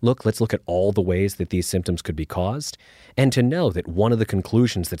say, look, let's look at all the ways that these symptoms could be caused, and to know that one of the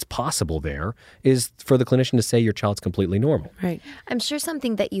conclusions that's possible there is for the clinician to say your child's completely normal. Right. I'm sure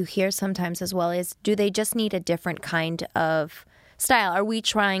something that you hear sometimes as well is, do they just need a different kind of style? Are we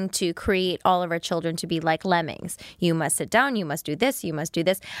trying to create all of our children to be like lemmings? You must sit down, you must do this, you must do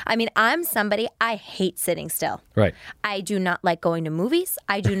this. I mean, I'm somebody, I hate sitting still. Right. I do not like going to movies.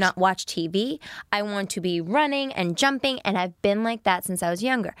 I do not watch TV. I want to be running and jumping, and I've been like that since I was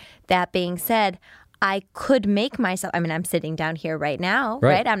younger. That being said, I could make myself, I'm sitting down here right now,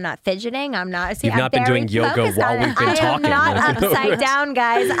 right? I'm not fidgeting. I'm not, You've not been doing yoga while we've been talking. I am not upside down,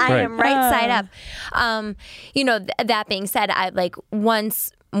 guys. I am right side up. That being said,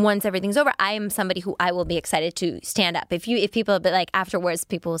 once everything's over, I am somebody who I will be excited to stand up. If people, but afterwards,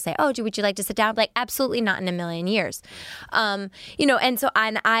 people will say, "Oh, would you like to sit down?" I'm absolutely not in a million years. And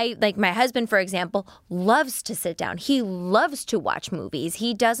I my husband, for example, loves to sit down. He loves to watch movies.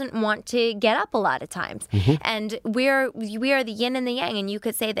 He doesn't want to get up a lot of times. And we are the yin and the yang. And you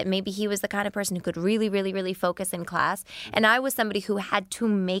could say that maybe he was the kind of person who could really, really, really focus in class. And I was somebody who had to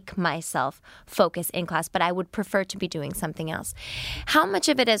make myself focus in class, but I would prefer to be doing something else. How much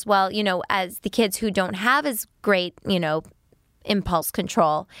of it as well, as the kids who don't have as great, impulse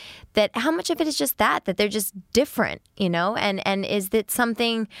control, that how much of it is just that they're just different, and is that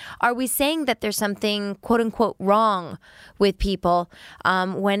something, are we saying that there's something quote unquote wrong with people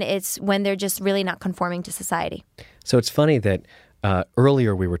when they're just really not conforming to society? So it's funny that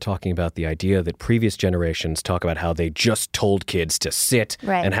Earlier, we were talking about the idea that previous generations talk about how they just told kids to sit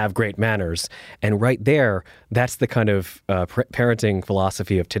Right. and have great manners. And right there, that's the kind of parenting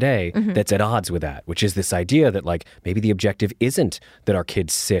philosophy of today that's at odds with that, which is this idea that like maybe the objective isn't that our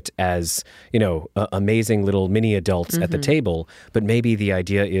kids sit as, amazing little mini adults at the table, but maybe the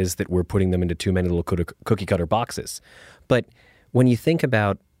idea is that we're putting them into too many little cookie cutter boxes. But when you think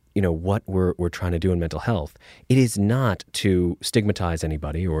about what we're trying to do in mental health, it is not to stigmatize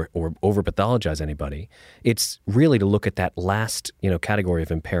anybody or over-pathologize anybody. It's really to look at that last, category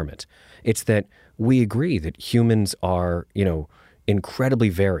of impairment. It's that we agree that humans are, incredibly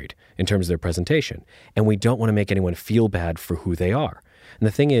varied in terms of their presentation, and we don't want to make anyone feel bad for who they are. And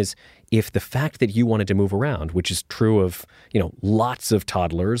the thing is, if the fact that you wanted to move around, which is true of, lots of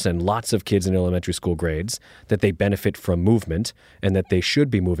toddlers and lots of kids in elementary school grades, that they benefit from movement and that they should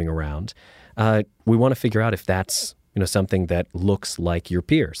be moving around, we want to figure out if that's, something that looks like your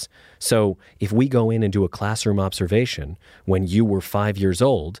peers. So if we go in and do a classroom observation when you were 5 years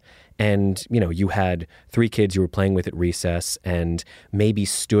old and, you had 3 kids you were playing with at recess and maybe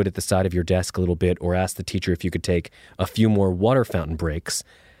stood at the side of your desk a little bit or asked the teacher if you could take a few more water fountain breaks,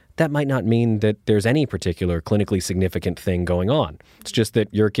 that might not mean that there's any particular clinically significant thing going on. It's just that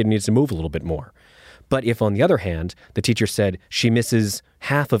your kid needs to move a little bit more. But if, on the other hand, the teacher said she misses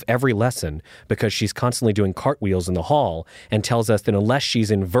half of every lesson because she's constantly doing cartwheels in the hall and tells us that unless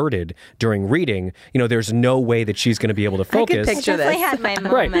she's inverted during reading, there's no way that she's going to be able to focus. I could picture Definitely this. had my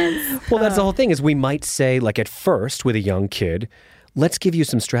Right. moments. Well, that's the whole thing is we might say, like at first with a young kid, let's give you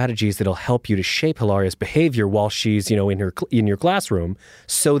some strategies that'll help you to shape Hilaria's behavior while she's, in your classroom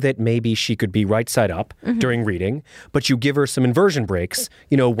so that maybe she could be right side up during reading, but you give her some inversion breaks,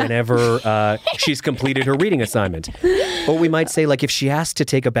 whenever she's completed her reading assignment. Or we might say, like, if she asks to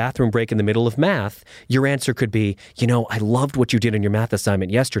take a bathroom break in the middle of math, your answer could be, I loved what you did in your math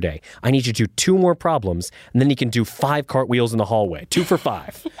assignment yesterday. I need you to do 2 more problems, and then you can do 5 cartwheels in the hallway, 2 for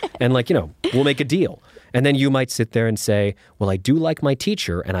 5. And we'll make a deal. And then you might sit there and say, well, I do like my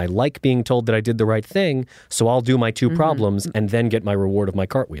teacher and I like being told that I did the right thing, so I'll do my 2 problems and then get my reward of my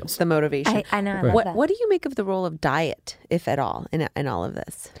cartwheels. The motivation. I know. I love that. What do you make of the role of diet, if at all, in all of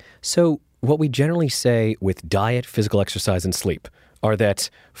this? So what we generally say with diet, physical exercise, and sleep are that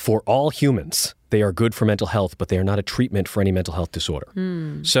for all humans, they are good for mental health, but they are not a treatment for any mental health disorder.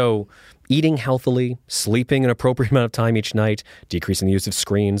 So eating healthily, sleeping an appropriate amount of time each night, decreasing the use of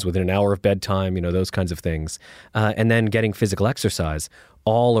screens within an hour of bedtime, those kinds of things, and then getting physical exercise,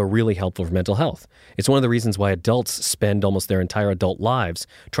 all are really helpful for mental health. It's one of the reasons why adults spend almost their entire adult lives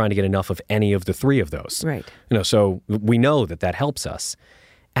trying to get enough of any of the 3 of those. Right. So we know that helps us.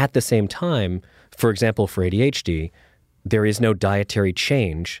 At the same time, for example, for ADHD, there is no dietary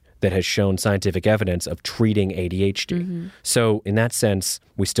change that has shown scientific evidence of treating ADHD. So in that sense,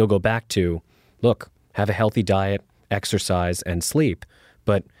 we still go back to, look, have a healthy diet, exercise, and sleep,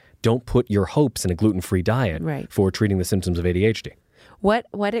 but don't put your hopes in a gluten-free diet for treating the symptoms of ADHD.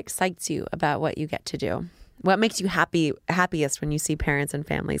 What excites you about what you get to do? What makes you happiest when you see parents and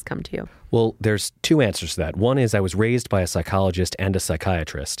families come to you? Well, there's 2 answers to that. One is I was raised by a psychologist and a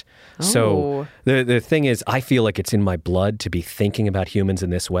psychiatrist. So the thing is, I feel like it's in my blood to be thinking about humans in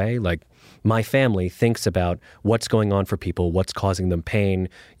this way. Like my family thinks about what's going on for people, what's causing them pain,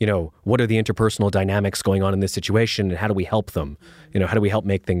 what are the interpersonal dynamics going on in this situation, and how do we help them? How do we help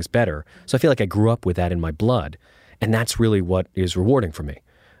make things better? So I feel like I grew up with that in my blood. And that's really what is rewarding for me.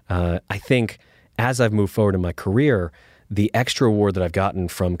 I think as I've moved forward in my career, the extra reward that I've gotten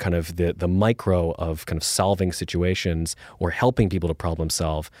from kind of the micro of kind of solving situations or helping people to problem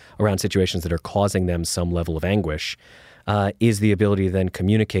solve around situations that are causing them some level of anguish is the ability to then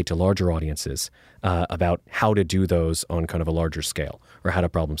communicate to larger audiences about how to do those on kind of a larger scale or how to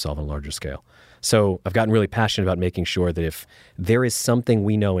problem solve on a larger scale. So I've gotten really passionate about making sure that if there is something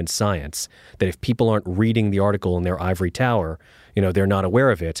we know in science, that if people aren't reading the article in their ivory tower, they're not aware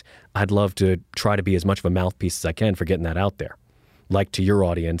of it, I'd love to try to be as much of a mouthpiece as I can for getting that out there. Like to your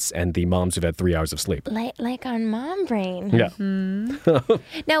audience and the moms who've had 3 hours of sleep. Like on Mom Brain. Yeah.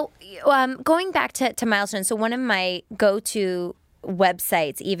 Now, going back to Milestone, so one of my go-to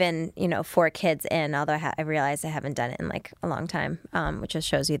websites, even, for kids in, although I realize I haven't done it in like a long time, which just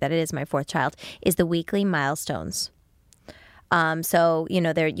shows you that it is my 4th child, is the Weekly Milestones. So,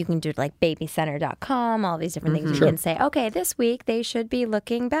 there you can do like babycenter.com, all these different things. You can say, okay, this week they should be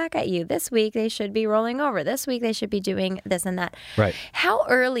looking back at you. This week they should be rolling over. This week they should be doing this and that. Right. How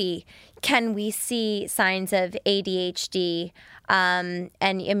early can we see signs of ADHD? And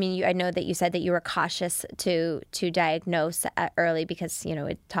I mean, I know that you said that you were cautious to diagnose early because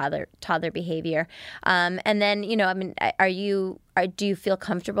toddler behavior. And then I mean, do you feel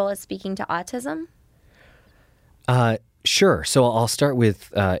comfortable at speaking to autism? Sure. So I'll start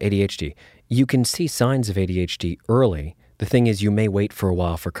with ADHD. You can see signs of ADHD early. The thing is, you may wait for a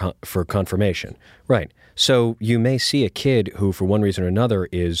while for confirmation. Right. So you may see a kid who, for one reason or another,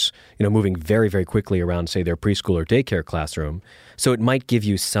 is moving very, very quickly around, say, their preschool or daycare classroom. So it might give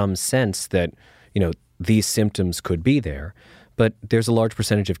you some sense that these symptoms could be there. But there's a large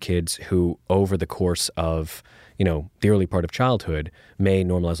percentage of kids who, over the course of the early part of childhood, may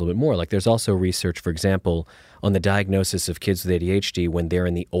normalize a little bit more. Like there's also research, for example, on the diagnosis of kids with ADHD when they're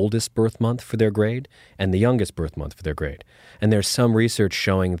in the oldest birth month for their grade and the youngest birth month for their grade. And there's some research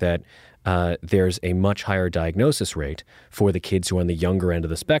showing that there's a much higher diagnosis rate for the kids who are on the younger end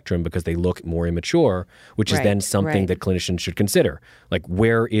of the spectrum because they look more immature, which is then something that clinicians should consider. Like,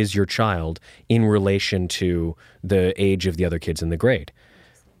 where is your child in relation to the age of the other kids in the grade?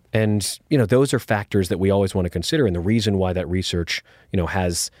 And, those are factors that we always want to consider. And the reason why that research,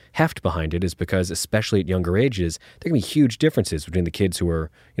 has heft behind it is because, especially at younger ages, there can be huge differences between the kids who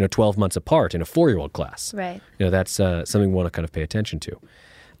are, 12 months apart in a 4-year-old class. Right. That's something we want to kind of pay attention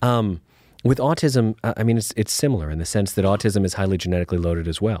to. With autism, I mean, it's similar in the sense that autism is highly genetically loaded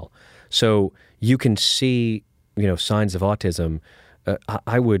as well. So you can see, signs of autism,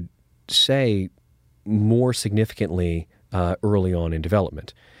 I would say, more significantly early on in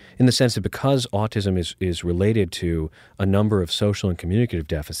development. In the sense that because autism is related to a number of social and communicative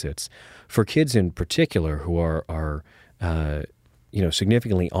deficits, for kids in particular who are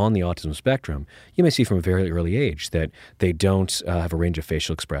significantly on the autism spectrum, you may see from a very early age that they don't have a range of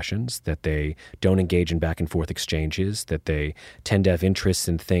facial expressions, that they don't engage in back and forth exchanges, that they tend to have interests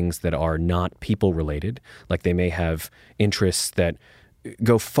in things that are not people related, like they may have interests that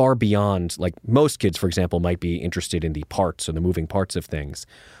go far beyond, like most kids, for example, might be interested in the parts or the moving parts of things.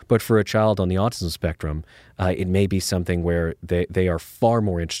 But for a child on the autism spectrum, it may be something where they are far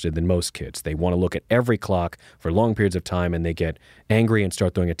more interested than most kids. They want to look at every clock for long periods of time, and they get angry and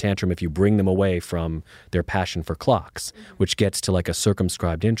start throwing a tantrum if you bring them away from their passion for clocks, which gets to like a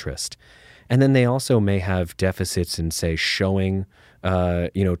circumscribed interest. And then they also may have deficits in, say, showing,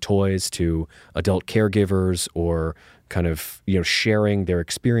 toys to adult caregivers or kind of, sharing their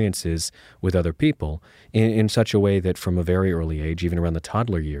experiences with other people in such a way that from a very early age, even around the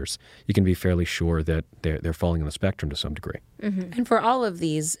toddler years, you can be fairly sure that they're falling on the spectrum to some degree. Mm-hmm. And for all of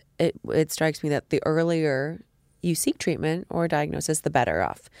these, it strikes me that the earlier you seek treatment or diagnosis, the better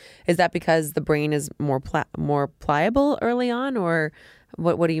off. Is that because the brain is more pliable early on, or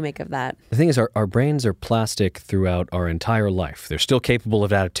what do you make of that? The thing is, our brains are plastic throughout our entire life. They're still capable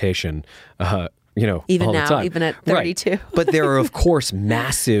of adaptation, even all now, the time. even at 32. Right. But there are, of course,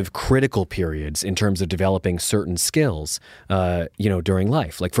 massive critical periods in terms of developing certain skills, during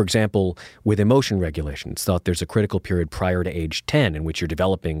life. Like, for example, with emotion regulation, it's thought there's a critical period prior to age 10 in which you're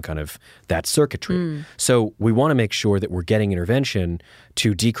developing kind of that circuitry. So we want to make sure that we're getting intervention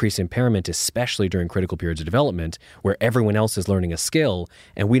to decrease impairment, especially during critical periods of development where everyone else is learning a skill,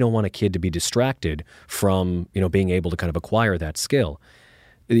 and we don't want a kid to be distracted from, being able to kind of acquire that skill.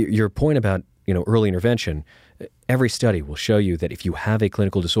 Your point about early intervention, every study will show you that if you have a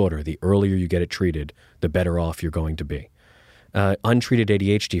clinical disorder, the earlier you get it treated, the better off you're going to be. Untreated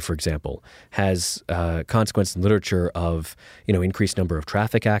ADHD, for example, has consequences in literature of, increased number of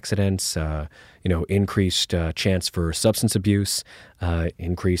traffic accidents, increased chance for substance abuse,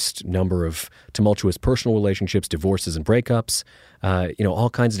 increased number of tumultuous personal relationships, divorces and breakups, all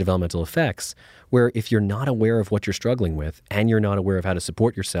kinds of developmental effects where if you're not aware of what you're struggling with and you're not aware of how to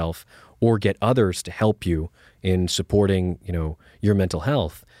support yourself or get others to help you in supporting, your mental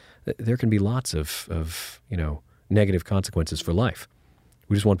health, there can be lots of negative consequences for life.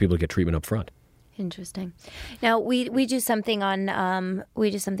 We just want people to get treatment up front. Interesting. Now we do something on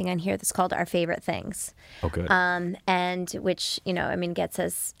here that's called Our Favorite Things. Oh, good. And which gets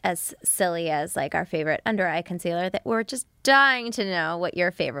us as silly as like our favorite under eye concealer that we're just dying to know what your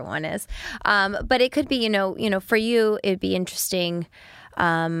favorite one is. But it could be for you it'd be interesting.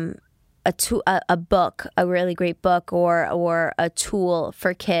 A book, a really great book, or a tool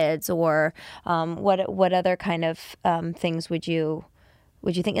for kids, or what other kind of things would you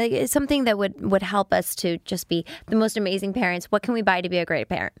would you think? Like, it's something that would help us to just be the most amazing parents. What can we buy to be a great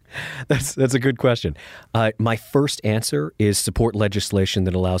parent? That's a good question. My first answer is support legislation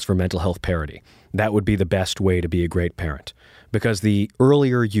that allows for mental health parity. That would be the best way to be a great parent, because the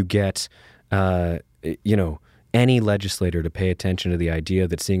earlier you get, any legislator to pay attention to the idea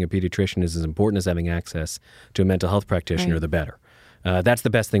that seeing a pediatrician is as important as having access to a mental health practitioner, the better. That's the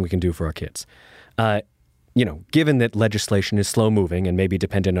best thing we can do for our kids. Given that legislation is slow moving and maybe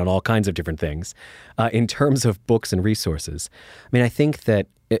dependent on all kinds of different things, in terms of books and resources, I think that,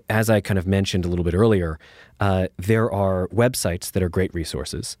 as I kind of mentioned a little bit earlier, there are websites that are great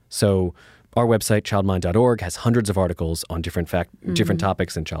resources. So our website, childmind.org, has hundreds of articles on different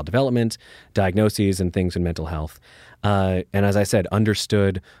topics in child development, diagnoses, and things in mental health. And as I said,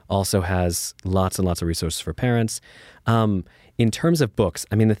 Understood also has lots and lots of resources for parents. In terms of books,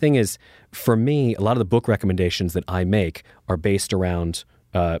 the thing is, for me, a lot of the book recommendations that I make are based around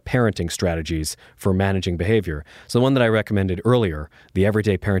parenting strategies for managing behavior. So the one that I recommended earlier, the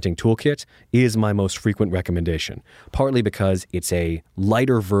Everyday Parenting Toolkit, is my most frequent recommendation, partly because it's a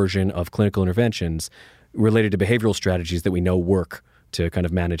lighter version of clinical interventions related to behavioral strategies that we know work to kind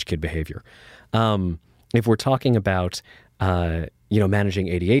of manage kid behavior. If we're talking about, managing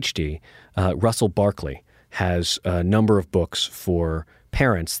ADHD, Russell Barkley has a number of books for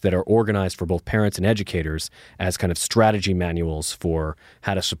parents that are organized for both parents and educators as kind of strategy manuals for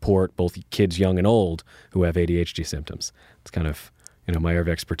how to support both kids young and old who have ADHD symptoms. It's kind of, my area of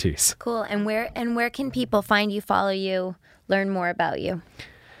expertise. Cool. And where can people find you, follow you, learn more about you?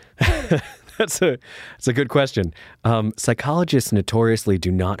 That's a good question. Psychologists notoriously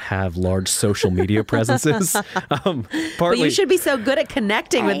do not have large social media presences. But you should be so good at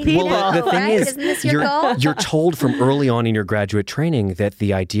connecting with people. Well, the thing is, isn't this your goal? You're told from early on in your graduate training that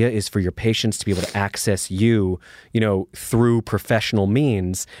the idea is for your patients to be able to access you, through professional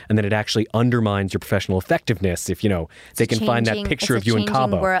means, and that it actually undermines your professional effectiveness if, they can find that picture of you in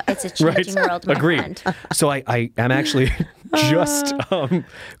Cabo. It's a changing world, my Agreed. friend. So I am actually just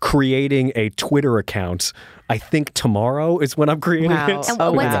creating a Twitter account. I think tomorrow is when I'm creating it. And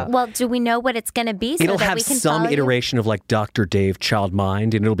well, do we know what it's going to be? So it'll that have we can some iteration of like Dr. Dave Child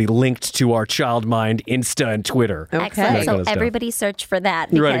Mind, and it'll be linked to our Child Mind Insta and Twitter. Okay. Excellent. So everybody search for that.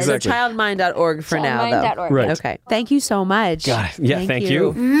 Because Right, exactly. Childmind.org for now, though. Childmind.org. Right. Okay. Thank you so much. God, yeah, thank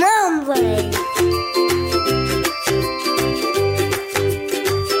you. Mom Brain.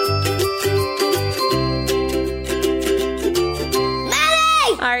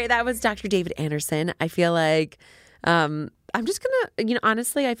 All right, that was Dr. David Anderson. I feel like I'm just gonna,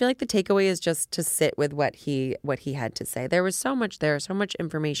 honestly, I feel like the takeaway is just to sit with what he had to say. There was so much there, so much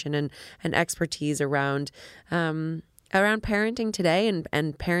information and expertise around parenting today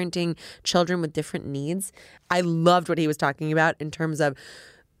and parenting children with different needs. I loved what he was talking about in terms of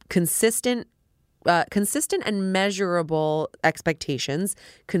consistent and measurable expectations,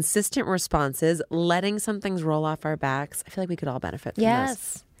 consistent responses, letting some things roll off our backs. I feel like we could all benefit from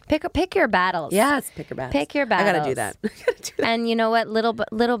this. Pick your battles. Yes, pick your battles. Pick your battles. I gotta do that. And you know what? Little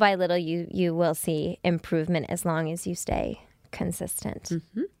by little, you will see improvement as long as you stay consistent.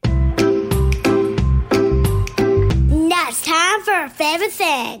 Mm-hmm. Now it's time for our favorite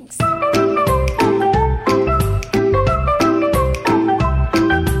things.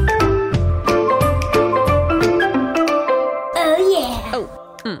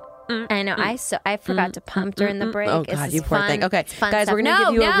 I know. I forgot to pump during the break. Oh, This God, is you poor fun. thing. Okay, It's fun guys, stuff. we're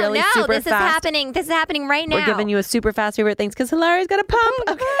gonna give you a really super this fast- is happening. This is happening right now. We're giving you a super fast favorite things because Hilari's got a pump.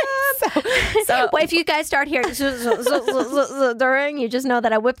 Okay. So well, if you guys start hearing during, you just know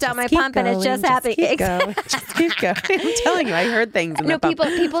that I whipped out my pump and it's just happening. Keep going. Just keep going. I'm telling you, I heard things in No, the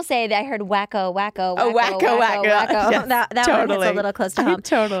pump. people say that I heard wacko, wacko, Oh, wacko, wacko. Yes, that one totally. hits a little close to home.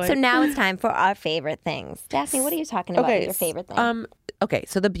 Totally. So now it's time for our favorite things. Daphne, what are you talking about? Your favorite thing? Okay,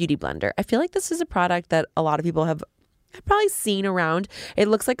 so the Beauty Blender. I feel like this is a product that a lot of people have probably seen around. It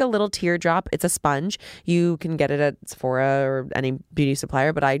looks like a little teardrop. It's a sponge. You can get it at Sephora or any beauty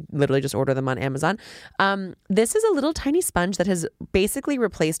supplier, but I literally just order them on Amazon. This is a little tiny sponge that has basically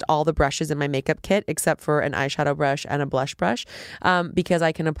replaced all the brushes in my makeup kit except for an eyeshadow brush and a blush brush because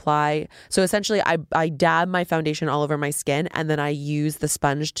I can apply. So essentially, I dab my foundation all over my skin and then I use the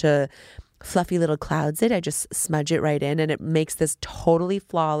sponge to fluffy little clouds it. I just smudge it right in and it makes this totally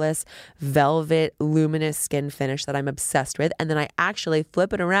flawless velvet luminous skin finish that I'm obsessed with. And then I actually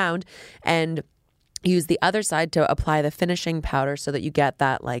flip it around and use the other side to apply the finishing powder so that you get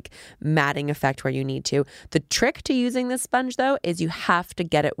that like matting effect where you need to. The trick to using this sponge though is you have to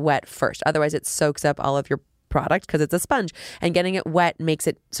get it wet first. Otherwise it soaks up all of your product because it's a sponge, and getting it wet makes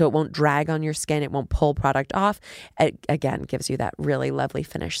it so it won't drag on your skin. It won't pull product off. It, again, gives you that really lovely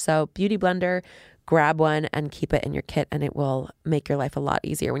finish. So Beauty Blender, grab one and keep it in your kit, and it will make your life a lot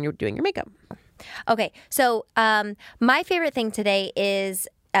easier when you're doing your makeup. Okay, so my favorite thing today is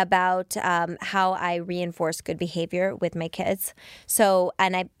about how I reinforce good behavior with my kids. So,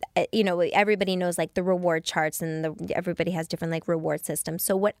 and everybody knows like the reward charts, and everybody has different like reward systems.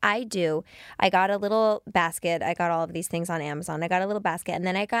 So what I do, I got a little basket. I got all of these things on Amazon. I got a little basket, and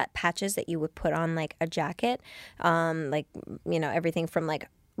then I got patches that you would put on like a jacket, everything from like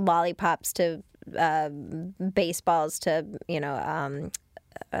lollipops to baseballs to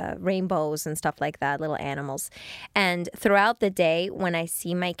rainbows and stuff like that, little animals. And throughout the day, when I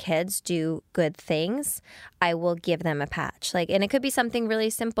see my kids do good things, I will give them a patch. And it could be something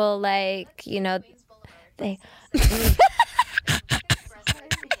really simple, like, they...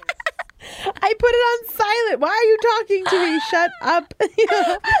 I put it on silent. Why are you talking to me? Shut up.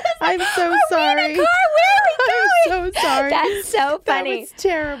 I'm so sorry. I'm so sorry. That's so funny. That was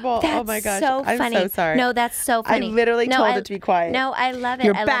terrible. That's oh my gosh. So funny. I'm so sorry. No, that's so funny. I literally told it to be quiet. No, I love it.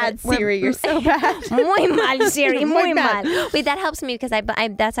 You're I bad, love it. Siri. You're so bad. Muy mal, Siri. Muy bad. mal. Wait, that helps me because I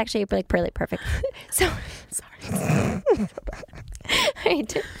that's actually like really perfect. So sorry.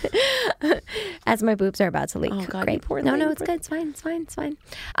 As my boobs are about to leak. Oh God, great. you poor No, thing. it's good. It's fine.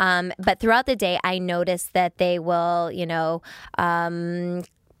 But throughout the day, I notice that they will,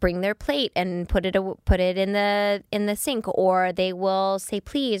 bring their plate and put it in the sink, or they will say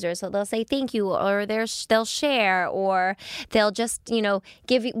please, or so they'll say thank you, or they'll share, or they'll just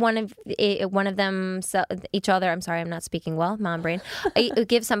give one of them each other. I'm sorry, I'm not speaking well, mom brain.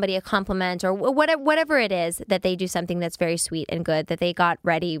 Give somebody a compliment, or whatever it is, that they do something that's very sweet and good, that they got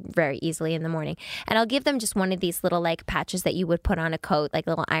ready very easily in the morning, and I'll give them just one of these little like patches that you would put on a coat, like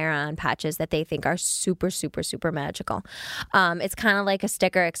little iron-on patches that they think are super super super magical. It's kind of like a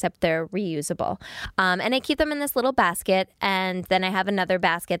sticker, except they're reusable. And I keep them in this little basket, and then I have another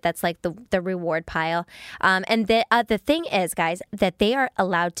basket that's like the reward pile. And the thing is, guys, that they are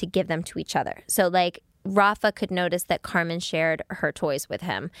allowed to give them to each other. So like Rafa could notice that Carmen shared her toys with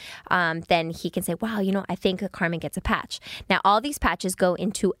him. Then he can say, wow, I think Carmen gets a patch. Now, all these patches go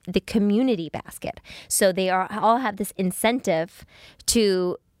into the community basket. So they all have this incentive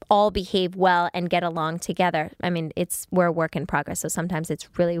to all behave well and get along together. I mean, we're a work in progress, so sometimes it's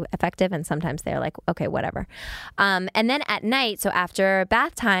really effective, and sometimes they're like, okay, whatever. And then at night, so after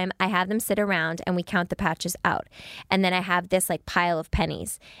bath time, I have them sit around and we count the patches out. And then I have this like pile of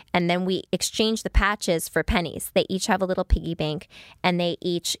pennies, and then we exchange the patches for pennies. They each have a little piggy bank, and they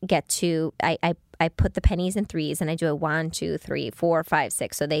each get to, I put the pennies in threes, and I do a 1, 2, 3, 4, 5,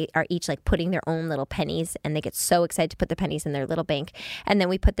 6. So they are each like putting their own little pennies, and they get so excited to put the pennies in their little bank. And then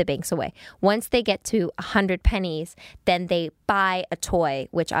we put the banks away. Once they get to 100 pennies, then they buy a toy,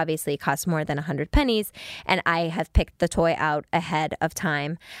 which obviously costs more than 100 pennies. And I have picked the toy out ahead of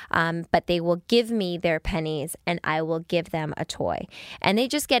time. But they will give me their pennies, and I will give them a toy. And they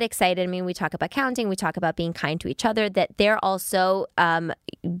just get excited. I mean, we talk about counting. We talk about being kind to each other, that they're also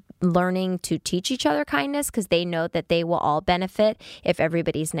learning to teach each other kindness, because they know that they will all benefit if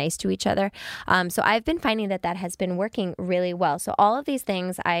everybody's nice to each other. So I've been finding that has been working really well. So all of these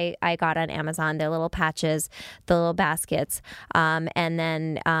things I got on Amazon, their little patches, the little baskets, and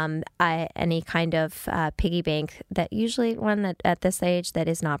then any kind of piggy bank, that usually one that at this age that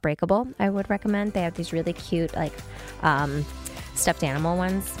is not breakable, I would recommend. They have these really cute like stuffed animal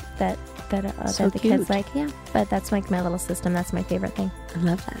ones that the kids like. Yeah, but that's like my little system. That's my favorite thing. I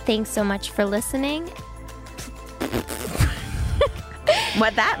love that. Thanks so much for listening.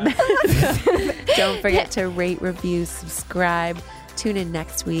 What that meant. Don't forget to rate, review, subscribe. Tune in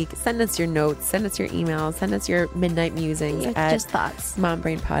next week. Send us your notes. Send us your emails. Send us your midnight musings. Just thoughts.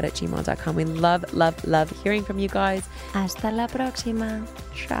 mombrainpod@gmail.com. We love, love, love hearing from you guys. Hasta la próxima.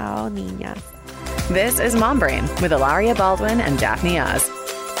 Ciao, niñas. This is Mom Brain with Ilaria Baldwin and Daphne Oz.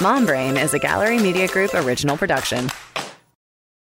 Mom Brain is a Gallery Media Group original production.